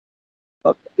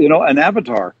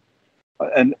avatar,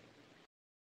 an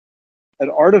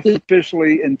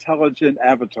artificially intelligent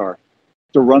avatar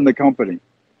to run the company.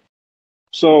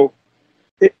 So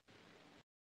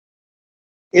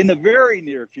in the very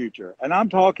near future, and I'm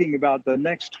talking about the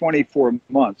next 24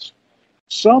 months,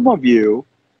 some of you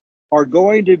are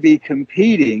going to be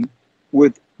competing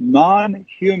with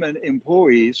non-human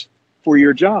employees for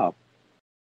your job.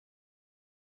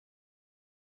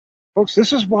 Folks,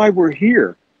 this is why we're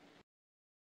here.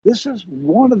 This is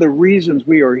one of the reasons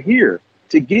we are here,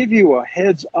 to give you a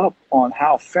heads up on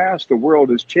how fast the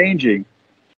world is changing.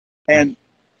 And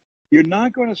you're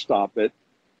not going to stop it.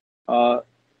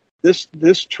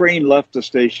 This train left the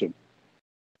station.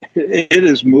 It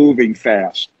is moving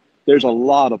fast. There's a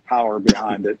lot of power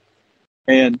behind it.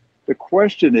 And the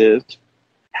question is,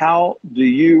 how do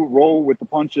you roll with the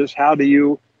punches? How do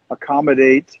you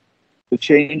accommodate the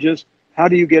changes? How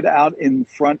do you get out in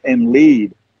front and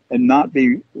lead and not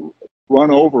be run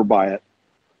over by it?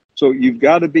 So you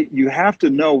have to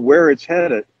know where it's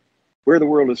headed, where the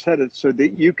world is headed, so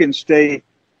that you can stay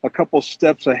a couple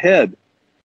steps ahead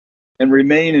and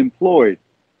remain employed.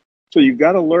 So you've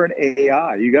got to learn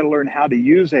AI. You've got to learn how to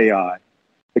use AI.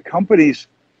 The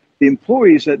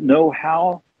employees that know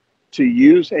how to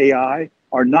use AI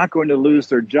are not going to lose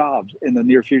their jobs in the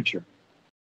near future.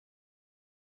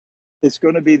 It's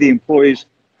going to be the employees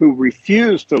who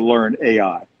refuse to learn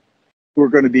AI who are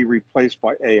going to be replaced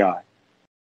by AI.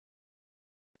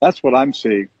 That's what I'm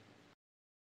seeing.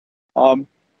 I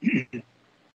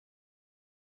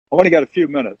only got a few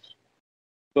minutes.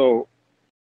 So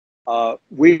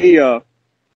we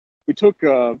took,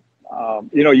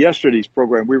 yesterday's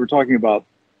program, we were talking about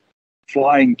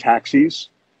flying taxis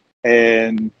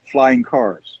and flying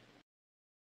cars.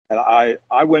 And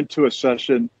I went to a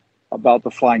session about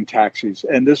the flying taxis.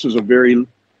 And this is a very,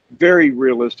 very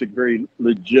realistic, very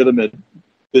legitimate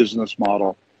business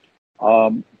model.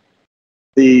 When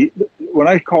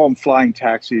I call them flying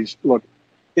taxis, look,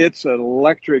 it's an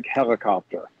electric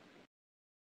helicopter.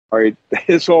 All right,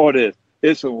 that's all it is.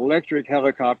 It's an electric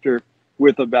helicopter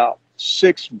with about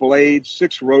 6 blades,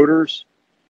 6 rotors,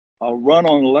 run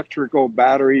on electrical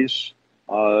batteries,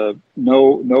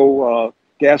 no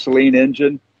gasoline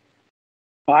engine,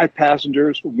 5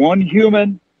 passengers, one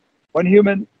human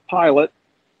pilot,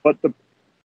 but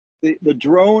the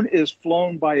drone is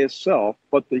flown by itself,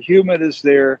 but the human is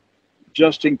there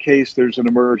just in case there's an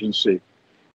emergency.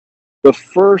 The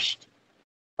first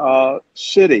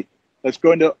city that's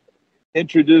going to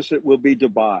introduce it will be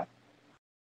Dubai.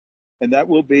 And that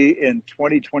will be in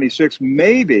 2026.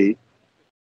 Maybe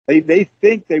they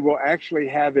think they will actually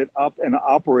have it up and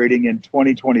operating in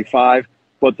 2025,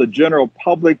 but the general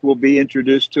public will be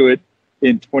introduced to it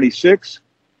in 26.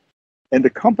 And the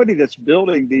company that's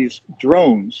building these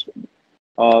drones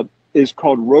is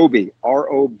called Roby,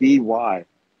 R-O-B-Y.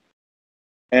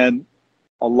 And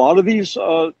a lot of these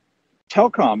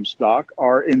telecom stock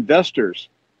are investors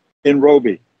in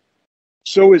Roby.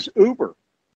 So is Uber.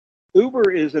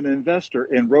 Uber is an investor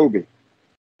in Roby.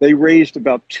 They raised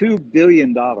about $2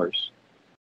 billion.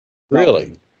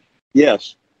 Really?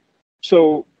 Yes.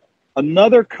 So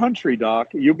another country, Doc,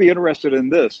 you'll be interested in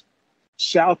this,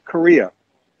 South Korea,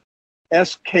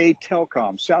 SK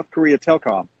Telecom, South Korea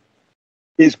Telecom,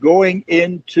 is going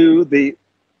into the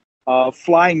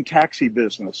flying taxi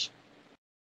business.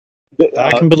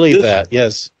 I can believe that,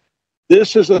 yes.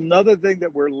 This is another thing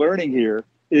that we're learning here,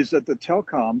 is that the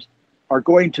telecoms are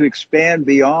going to expand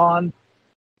beyond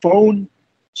phone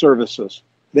services.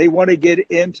 They want to get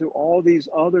into all these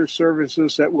other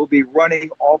services that will be running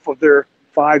off of their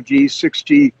 5G,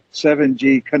 6G,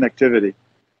 7G connectivity.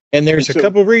 And there's a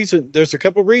couple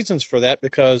reasons for that,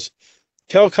 because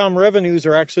telecom revenues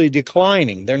are actually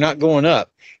declining. They're not going up.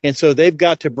 And so they've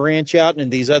got to branch out in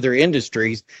these other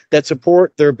industries that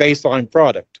support their baseline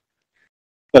product.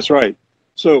 That's right.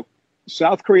 So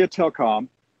South Korea Telecom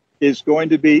is going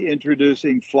to be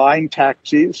introducing flying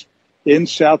taxis in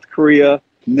South Korea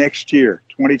next year,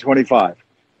 2025.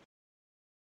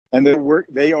 And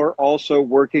they are also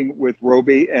working with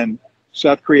Robi, and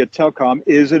South Korea Telecom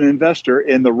is an investor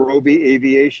in the Robi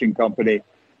Aviation Company.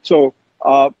 So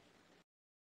Paul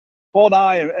and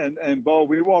I and Bo,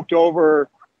 we walked over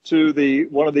to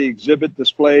one of the exhibit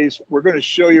displays. We're going to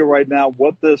show you right now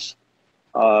what this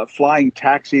flying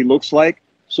taxi looks like.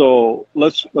 So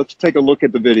let's take a look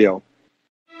at the video.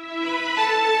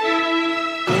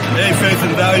 Hey, Faith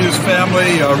and Values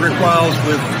family, Rick Wiles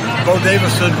with Bo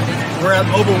Davison. We're at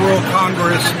Mobile World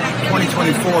Congress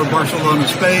 2024 in Barcelona,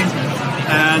 Spain,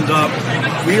 and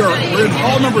we're in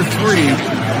hall number 3,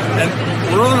 and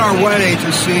we're on our way to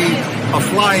see a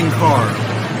flying car.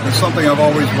 It's something I've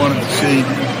always wanted to see,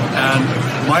 and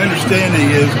my understanding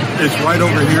is it's right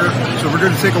over here. So we're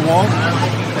going to take a walk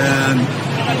and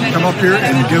come up here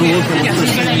and get a look at what this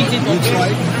thing looks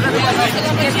like.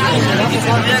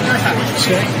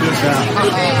 Check this out.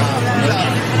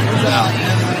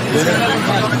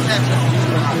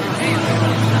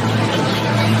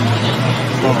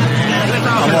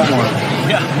 I want one.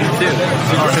 Yeah, me too.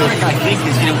 I think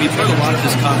we've heard a lot at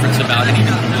this conference about, and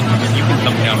even you can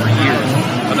come down for years,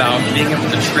 about being able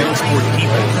to transport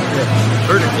people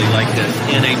vertically like this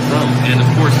in a drone. And of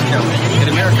course, in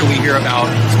America we hear about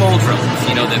small drones,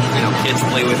 that kids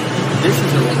play with. This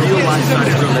is a real life-size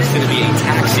drone that's going to be a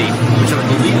taxi, which I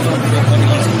believe is on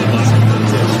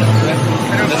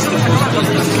that's the first place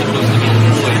this is supposed to be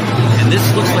deployed. And this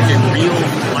looks like a real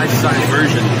life-size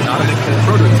version, not a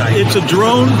prototype. It's a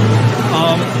drone.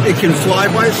 It can fly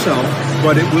by itself,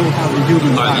 but it will have a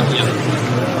human pilot.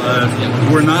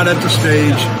 We're not at the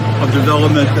stage of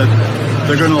development that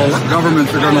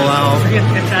governments are going to allow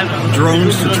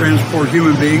drones to transport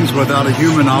human beings without a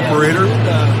human operator.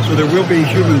 So there will be a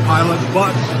human pilot,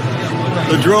 but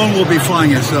the drone will be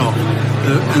flying itself.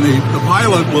 And the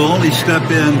pilot will only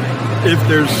step in if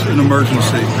there's an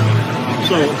emergency.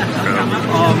 So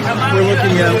we're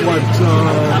looking at 1,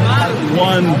 2, 3,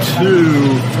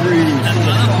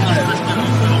 4, 5.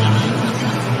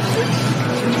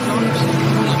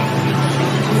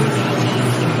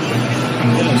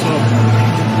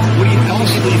 How many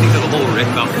people do you think of the whole Rick?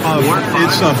 About 4?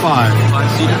 It's 5.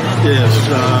 5-seater? Yes.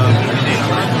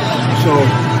 So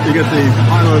you get the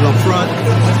pilot up front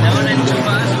and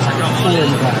 4 in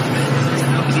the back.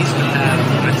 These can have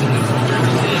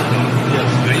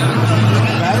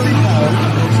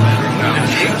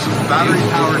battery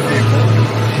powered vehicle.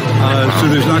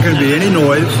 So there's not going to be any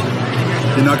noise.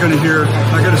 You're not going to hear.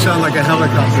 It's not going to sound like a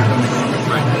helicopter coming on.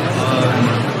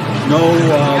 No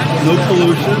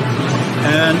pollution,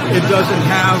 and it doesn't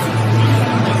have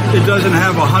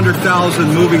 100,000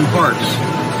 moving parts,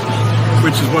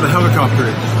 which is what a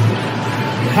helicopter is.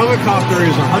 A helicopter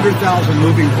is 100,000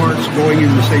 moving parts going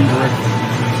in the same direction.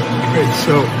 Okay,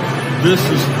 so this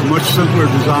is a much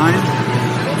simpler design,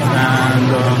 and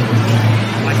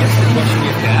I guess the question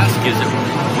you have to ask is,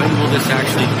 when will this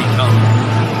actually become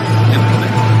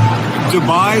implemented?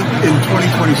 Dubai in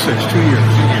 2026, 2 years.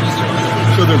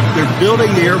 So they're building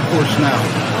the airports now.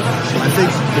 I think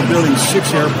they're building 6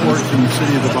 airports in the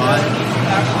city of Dubai.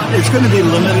 It's going to be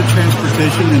limited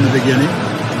transportation in the beginning,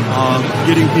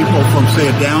 getting people from, say,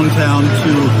 a downtown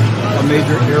to a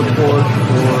major airport,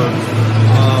 or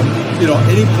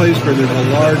any place where there's a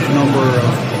large number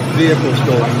of vehicles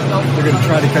going. They're going to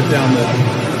try to cut down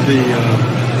the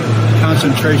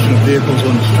concentration of vehicles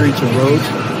on the streets and roads.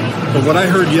 But what I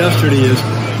heard yesterday is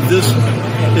this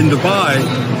in Dubai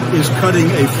is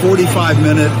cutting a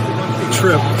 45-minute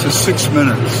trip to 6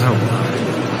 minutes. Oh.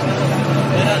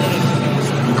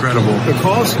 Incredible. The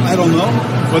cost, I don't know.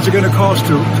 What's it going to cost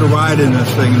to ride in this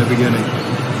thing in the beginning?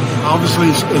 Obviously,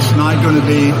 it's not going to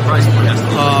be,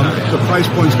 the price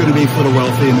point's going to be for the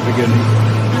wealthy in the beginning.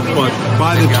 But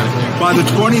by the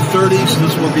 2030s,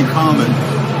 this will be common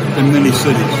in many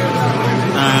cities.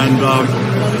 And,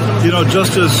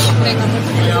 just as,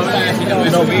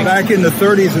 back in the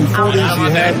 30s and 40s, you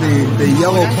had the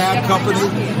yellow cab company.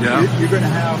 Yeah. You're going to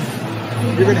have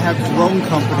drone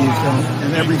companies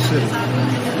in every city.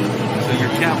 So your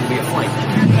cab will be a flight.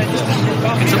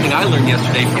 And something I learned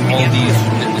yesterday from all this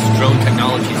drone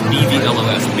technology is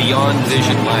BVLOS, Beyond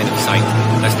Vision Line of Sight.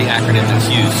 That's the acronym that's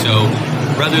used. So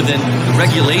rather than the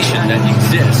regulation that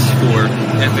exists for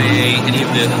FAA, any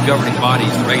of the governing bodies,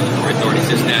 the regulatory authorities,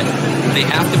 is that they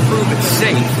have to prove it's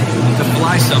safe to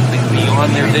fly something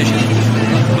beyond their vision,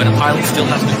 but a pilot still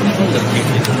has to control it.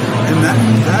 And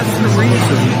that's the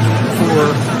reason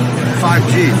for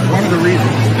 5G. One of the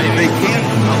reasons. They can't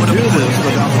do this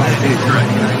without 5G. Correct.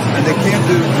 And they can't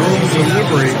do drone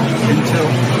delivery until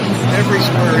every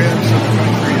square inch of the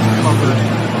country is covered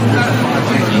with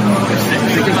 5G.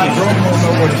 Because the drone won't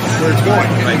know where it's going.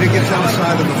 If it gets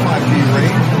outside of the 5G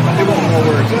range, it won't know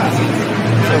where it's at.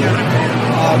 So,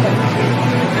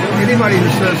 anybody who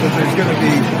says that there's going to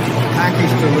be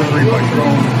package delivery by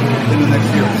drone in the next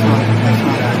year, that's not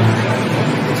accurate.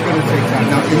 It's going to take time.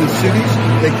 Now, in the cities,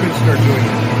 they could start doing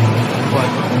it, but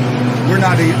we're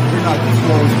not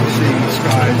close to seeing the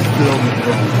skies filled with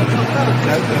drones.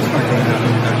 That's not going to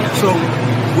happen. So,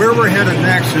 where we're headed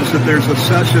next is that there's a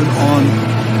session on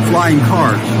flying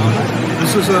cars.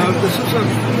 This is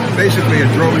basically a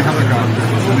drone helicopter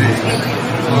to me.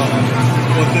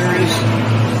 But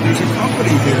there's a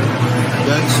company here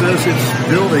that says it's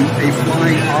building a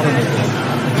flying automobile.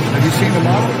 Have you seen the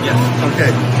model? Yes.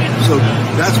 Okay, so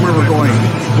that's where we're going.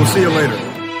 We'll see you later.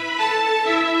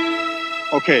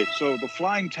 Okay, so the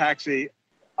flying taxi,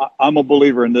 I'm a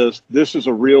believer in this. This is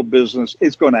a real business.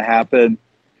 It's going to happen.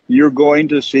 You're going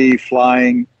to see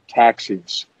flying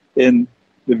taxis in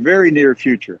the very near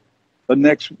future. The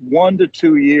next 1 to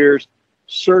 2 years,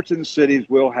 certain cities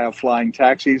will have flying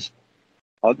taxis.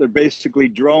 They're basically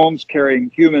drones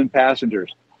carrying human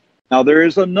passengers. Now, there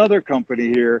is another company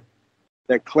here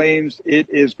that claims it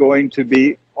is going to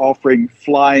be offering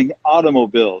flying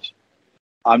automobiles.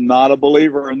 I'm not a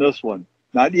believer in this one.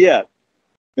 Not yet.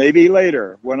 Maybe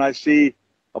later when I see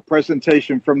a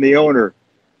presentation from the owner.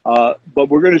 But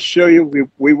we're going to show you,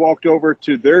 we walked over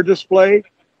to their display,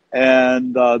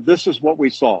 and this is what we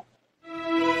saw.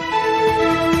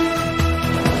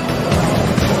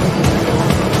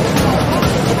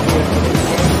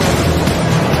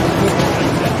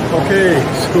 Okay,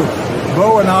 so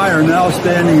Bo and I are now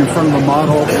standing in front of a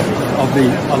model of the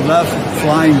Aleph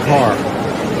flying car.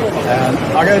 And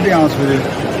I got to be honest with you,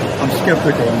 I'm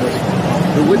skeptical on this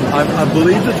one. I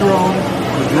believe the drone's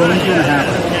going to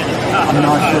happen. I'm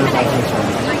not sure about this one.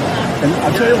 And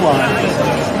I'll tell you why.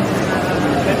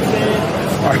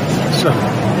 All right, so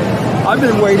I've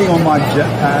been waiting on my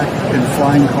jetpack and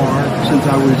flying car since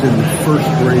I was in the first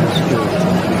grade of school.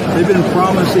 They've been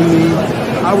promising me.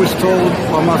 I was told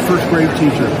by my first grade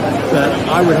teacher that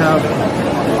I would have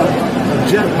a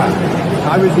jetpack.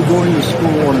 I would be going to school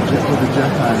with a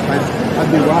jetpack. I'd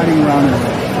be riding around in a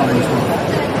flying car.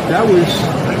 That was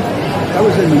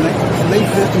in the late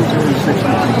 50s, early 60s.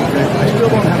 Okay? I still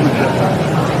don't have a jetpack,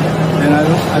 and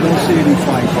I don't see any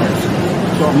flying cars.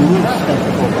 So I'm a little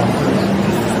skeptical about this.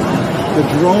 The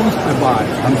drones I buy,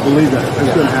 I believe that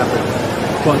it's going to happen.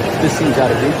 But this seems out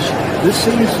of reach. This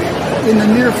seems in the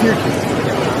near future.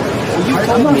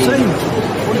 I'm not saying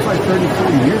 25, 30,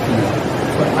 40 years from now,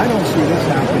 but I don't see this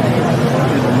happening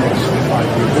in the next 5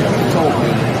 years. It's all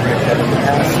that in the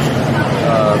past,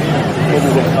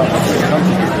 global countries have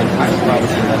been kind of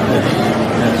promising that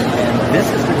and this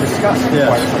has been discussed.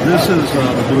 Yes, this is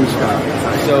the blue sky.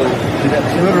 So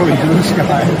that's literally blue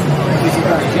sky. Because you've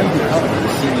got Jim Buchanan,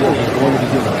 the CEO, is going to be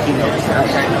doing a keynote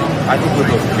tonight. I think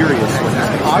we're both curious when this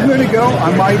is. I'm going to go.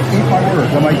 I might eat my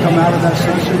words. I might come out of that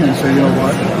session and say, you know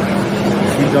what?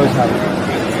 He does have a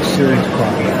serious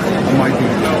problem. I might be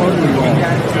totally wrong.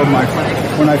 But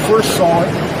when I first saw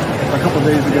it a couple of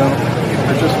days ago,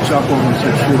 I just chuckled and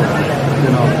said, sure,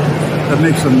 that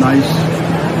makes a nice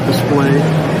display,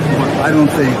 but I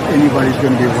don't think anybody's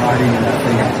going to be riding in that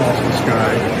thing across the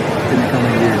sky in the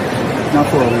coming years. Not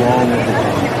for a long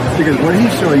time. Because what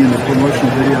he's showing in the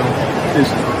promotional video is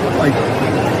like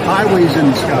highways in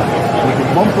the sky, with a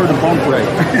bumper to bumper,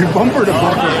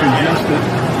 congested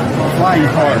flying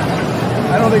cars.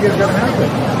 I don't think it's going to happen.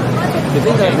 The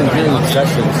thing that I've been hearing in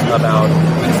sessions about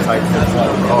these types of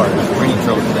flying cars, or any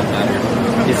drones for that matter,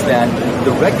 is that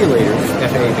the regulators,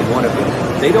 FAA being one of them,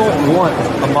 they don't want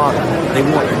a model. They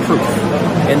want proof.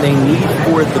 And they need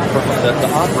for the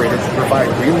operator to provide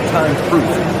real-time proof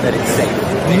that it's safe.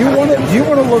 Do you want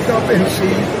to look up and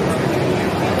see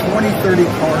 20, 30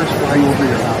 cars flying over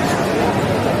your house?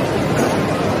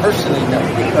 Personally, no.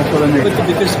 That's what I mean.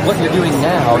 Because what you're doing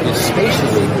now is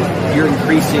spatially, you're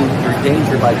increasing your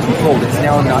danger by twofold. It's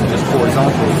now not just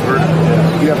horizontal, it's vertical.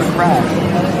 You have a crash.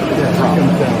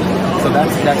 So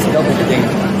that's double the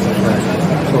danger.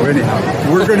 So anyhow,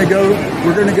 we're going to go,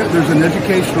 there's an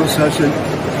educational session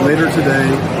later today.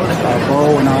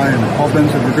 Bo and I and Paul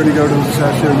Benson, we're going to go to the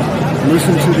session,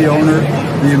 listen to the owner,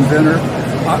 the inventor.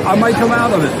 I might come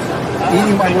out of it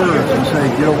eating my words and say,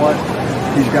 you know what?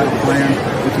 He's got a plan.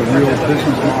 It's a real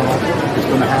business model. It's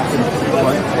going to happen.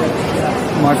 But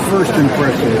my first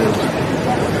impression is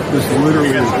this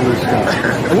literally is blue sky.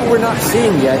 And what we're not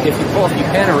seeing yet, if you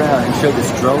pan around and show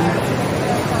this drone.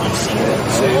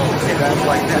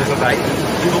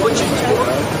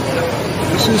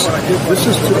 This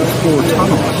is to explore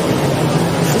tunnels.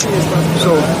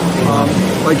 So,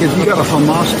 like if you got a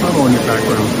Hamas tunnel in your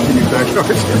backyard,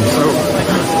 so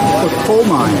the coal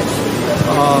mines,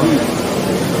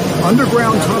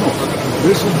 underground tunnels.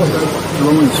 This is what that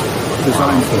drone is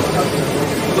designed for.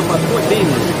 But my point being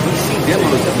is, we see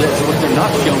demos of this, what they're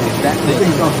not showing is that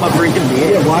thing's not hovering in the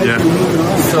air. Yeah, why are you moving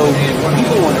around? So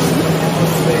people want to see.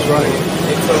 That's right.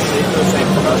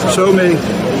 Show me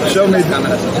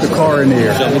the car in the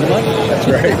air. Show me the money. That's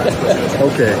right.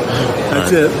 Okay.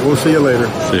 That's it. We'll see you later.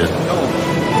 See you.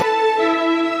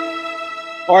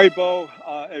 All right, Bo,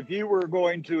 if you were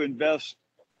going to invest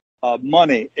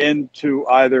money into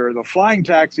either the flying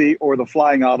taxi or the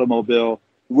flying automobile,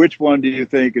 which one do you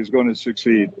think is going to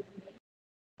succeed?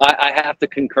 I have to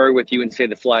concur with you and say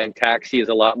the flying taxi is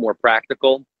a lot more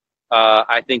practical.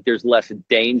 I think there's less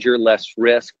danger, less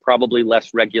risk, probably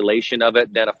less regulation of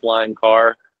it than a flying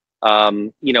car.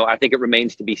 I think it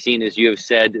remains to be seen, as you have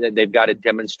said, that they've got to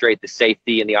demonstrate the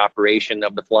safety and the operation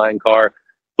of the flying car.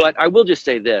 But I will just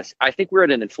say this. I think we're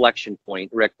at an inflection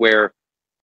point, Rick, where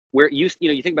you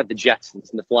think about the Jetsons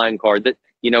and the flying car, that,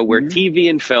 where TV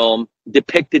and film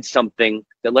depicted something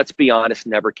that, let's be honest,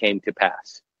 never came to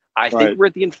pass. I think we're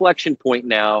at the inflection point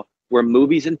now where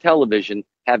movies and television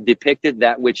have depicted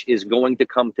that which is going to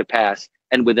come to pass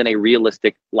and within a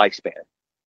realistic lifespan.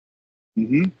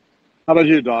 Mm-hmm. How about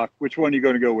you, Doc? Which one are you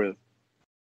going to go with?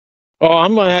 Oh,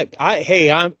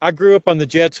 I grew up on the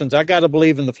Jetsons. I got to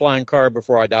believe in the flying car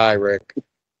before I die, Rick.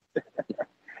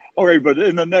 All right, but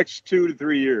in the next 2 to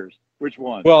 3 years, which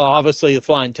one? Well, obviously the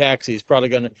flying taxi is probably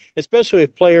going to, especially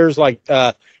if players like,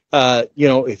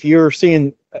 if you're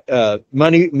seeing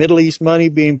money, Middle East money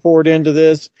being poured into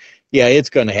this, yeah, it's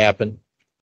going to happen.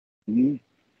 Mm-hmm.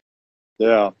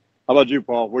 Yeah. How about you,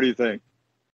 Paul? What do you think?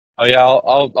 Oh yeah,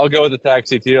 I'll go with the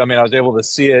taxi too. I mean, I was able to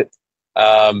see it.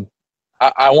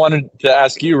 I wanted to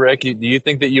ask you, Rick, do you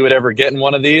think that you would ever get in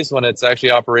one of these when it's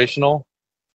actually operational?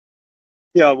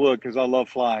 Yeah, I would, because I love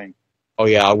flying. Oh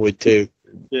yeah, I would too.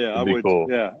 Yeah, I would. Cool.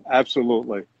 Yeah,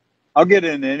 absolutely. I'll get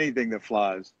into anything that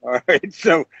flies. All right,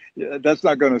 so that's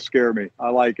not going to scare me. I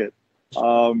like it.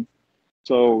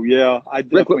 So yeah, I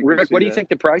definitely. Rick, what do you think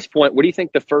the price point? What do you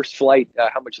think the first flight?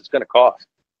 How much it's going to cost?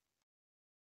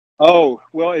 Oh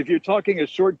well, if you're talking a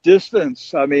short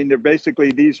distance, I mean,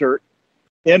 these are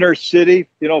inner city.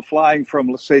 Flying from,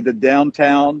 let's say, the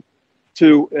downtown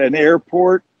to an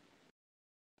airport.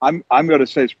 I'm going to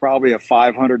say it's probably a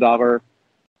 $500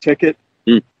 ticket.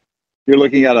 Mm. You're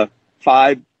looking at a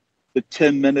 5 to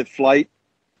 10 minute flight.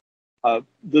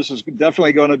 This is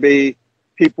definitely going to be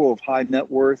people of high net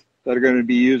worth that are going to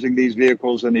be using these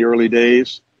vehicles in the early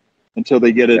days until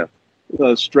they get it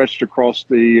stretched across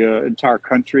the entire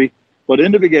country. But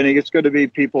in the beginning, it's going to be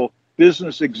people,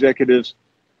 business executives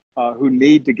who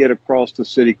need to get across the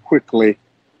city quickly.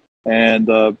 And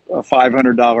a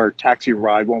 $500 taxi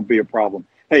ride won't be a problem.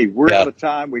 Hey, we're out of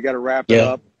time. We got to wrap it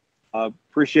up.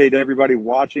 Appreciate everybody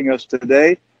watching us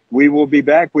today. We will be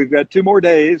back. We've got 2 more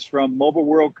days from Mobile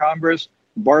World Congress,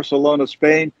 Barcelona,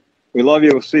 Spain. We love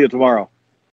you. We'll see you tomorrow.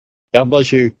 God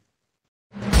bless you.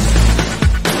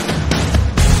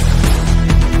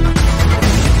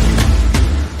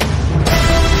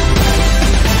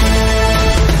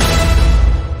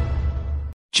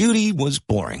 Judy was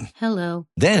boring. Hello.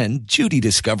 Then Judy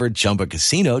discovered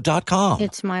ChumbaCasino.com.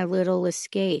 It's my little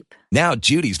escape. Now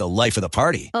Judy's the life of the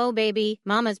party. Oh, baby,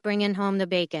 mama's bringing home the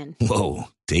bacon. Whoa,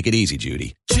 take it easy,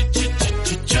 Judy.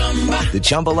 The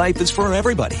Chumba life is for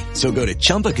everybody. So go to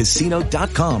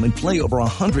ChumbaCasino.com and play over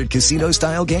 100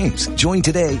 casino-style games. Join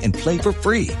today and play for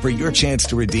free for your chance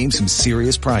to redeem some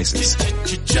serious prizes.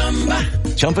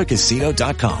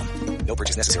 ChumbaCasino.com. No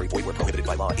purchase necessary. Void where prohibited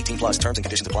by law. 18+ terms and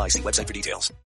conditions apply. See website for details.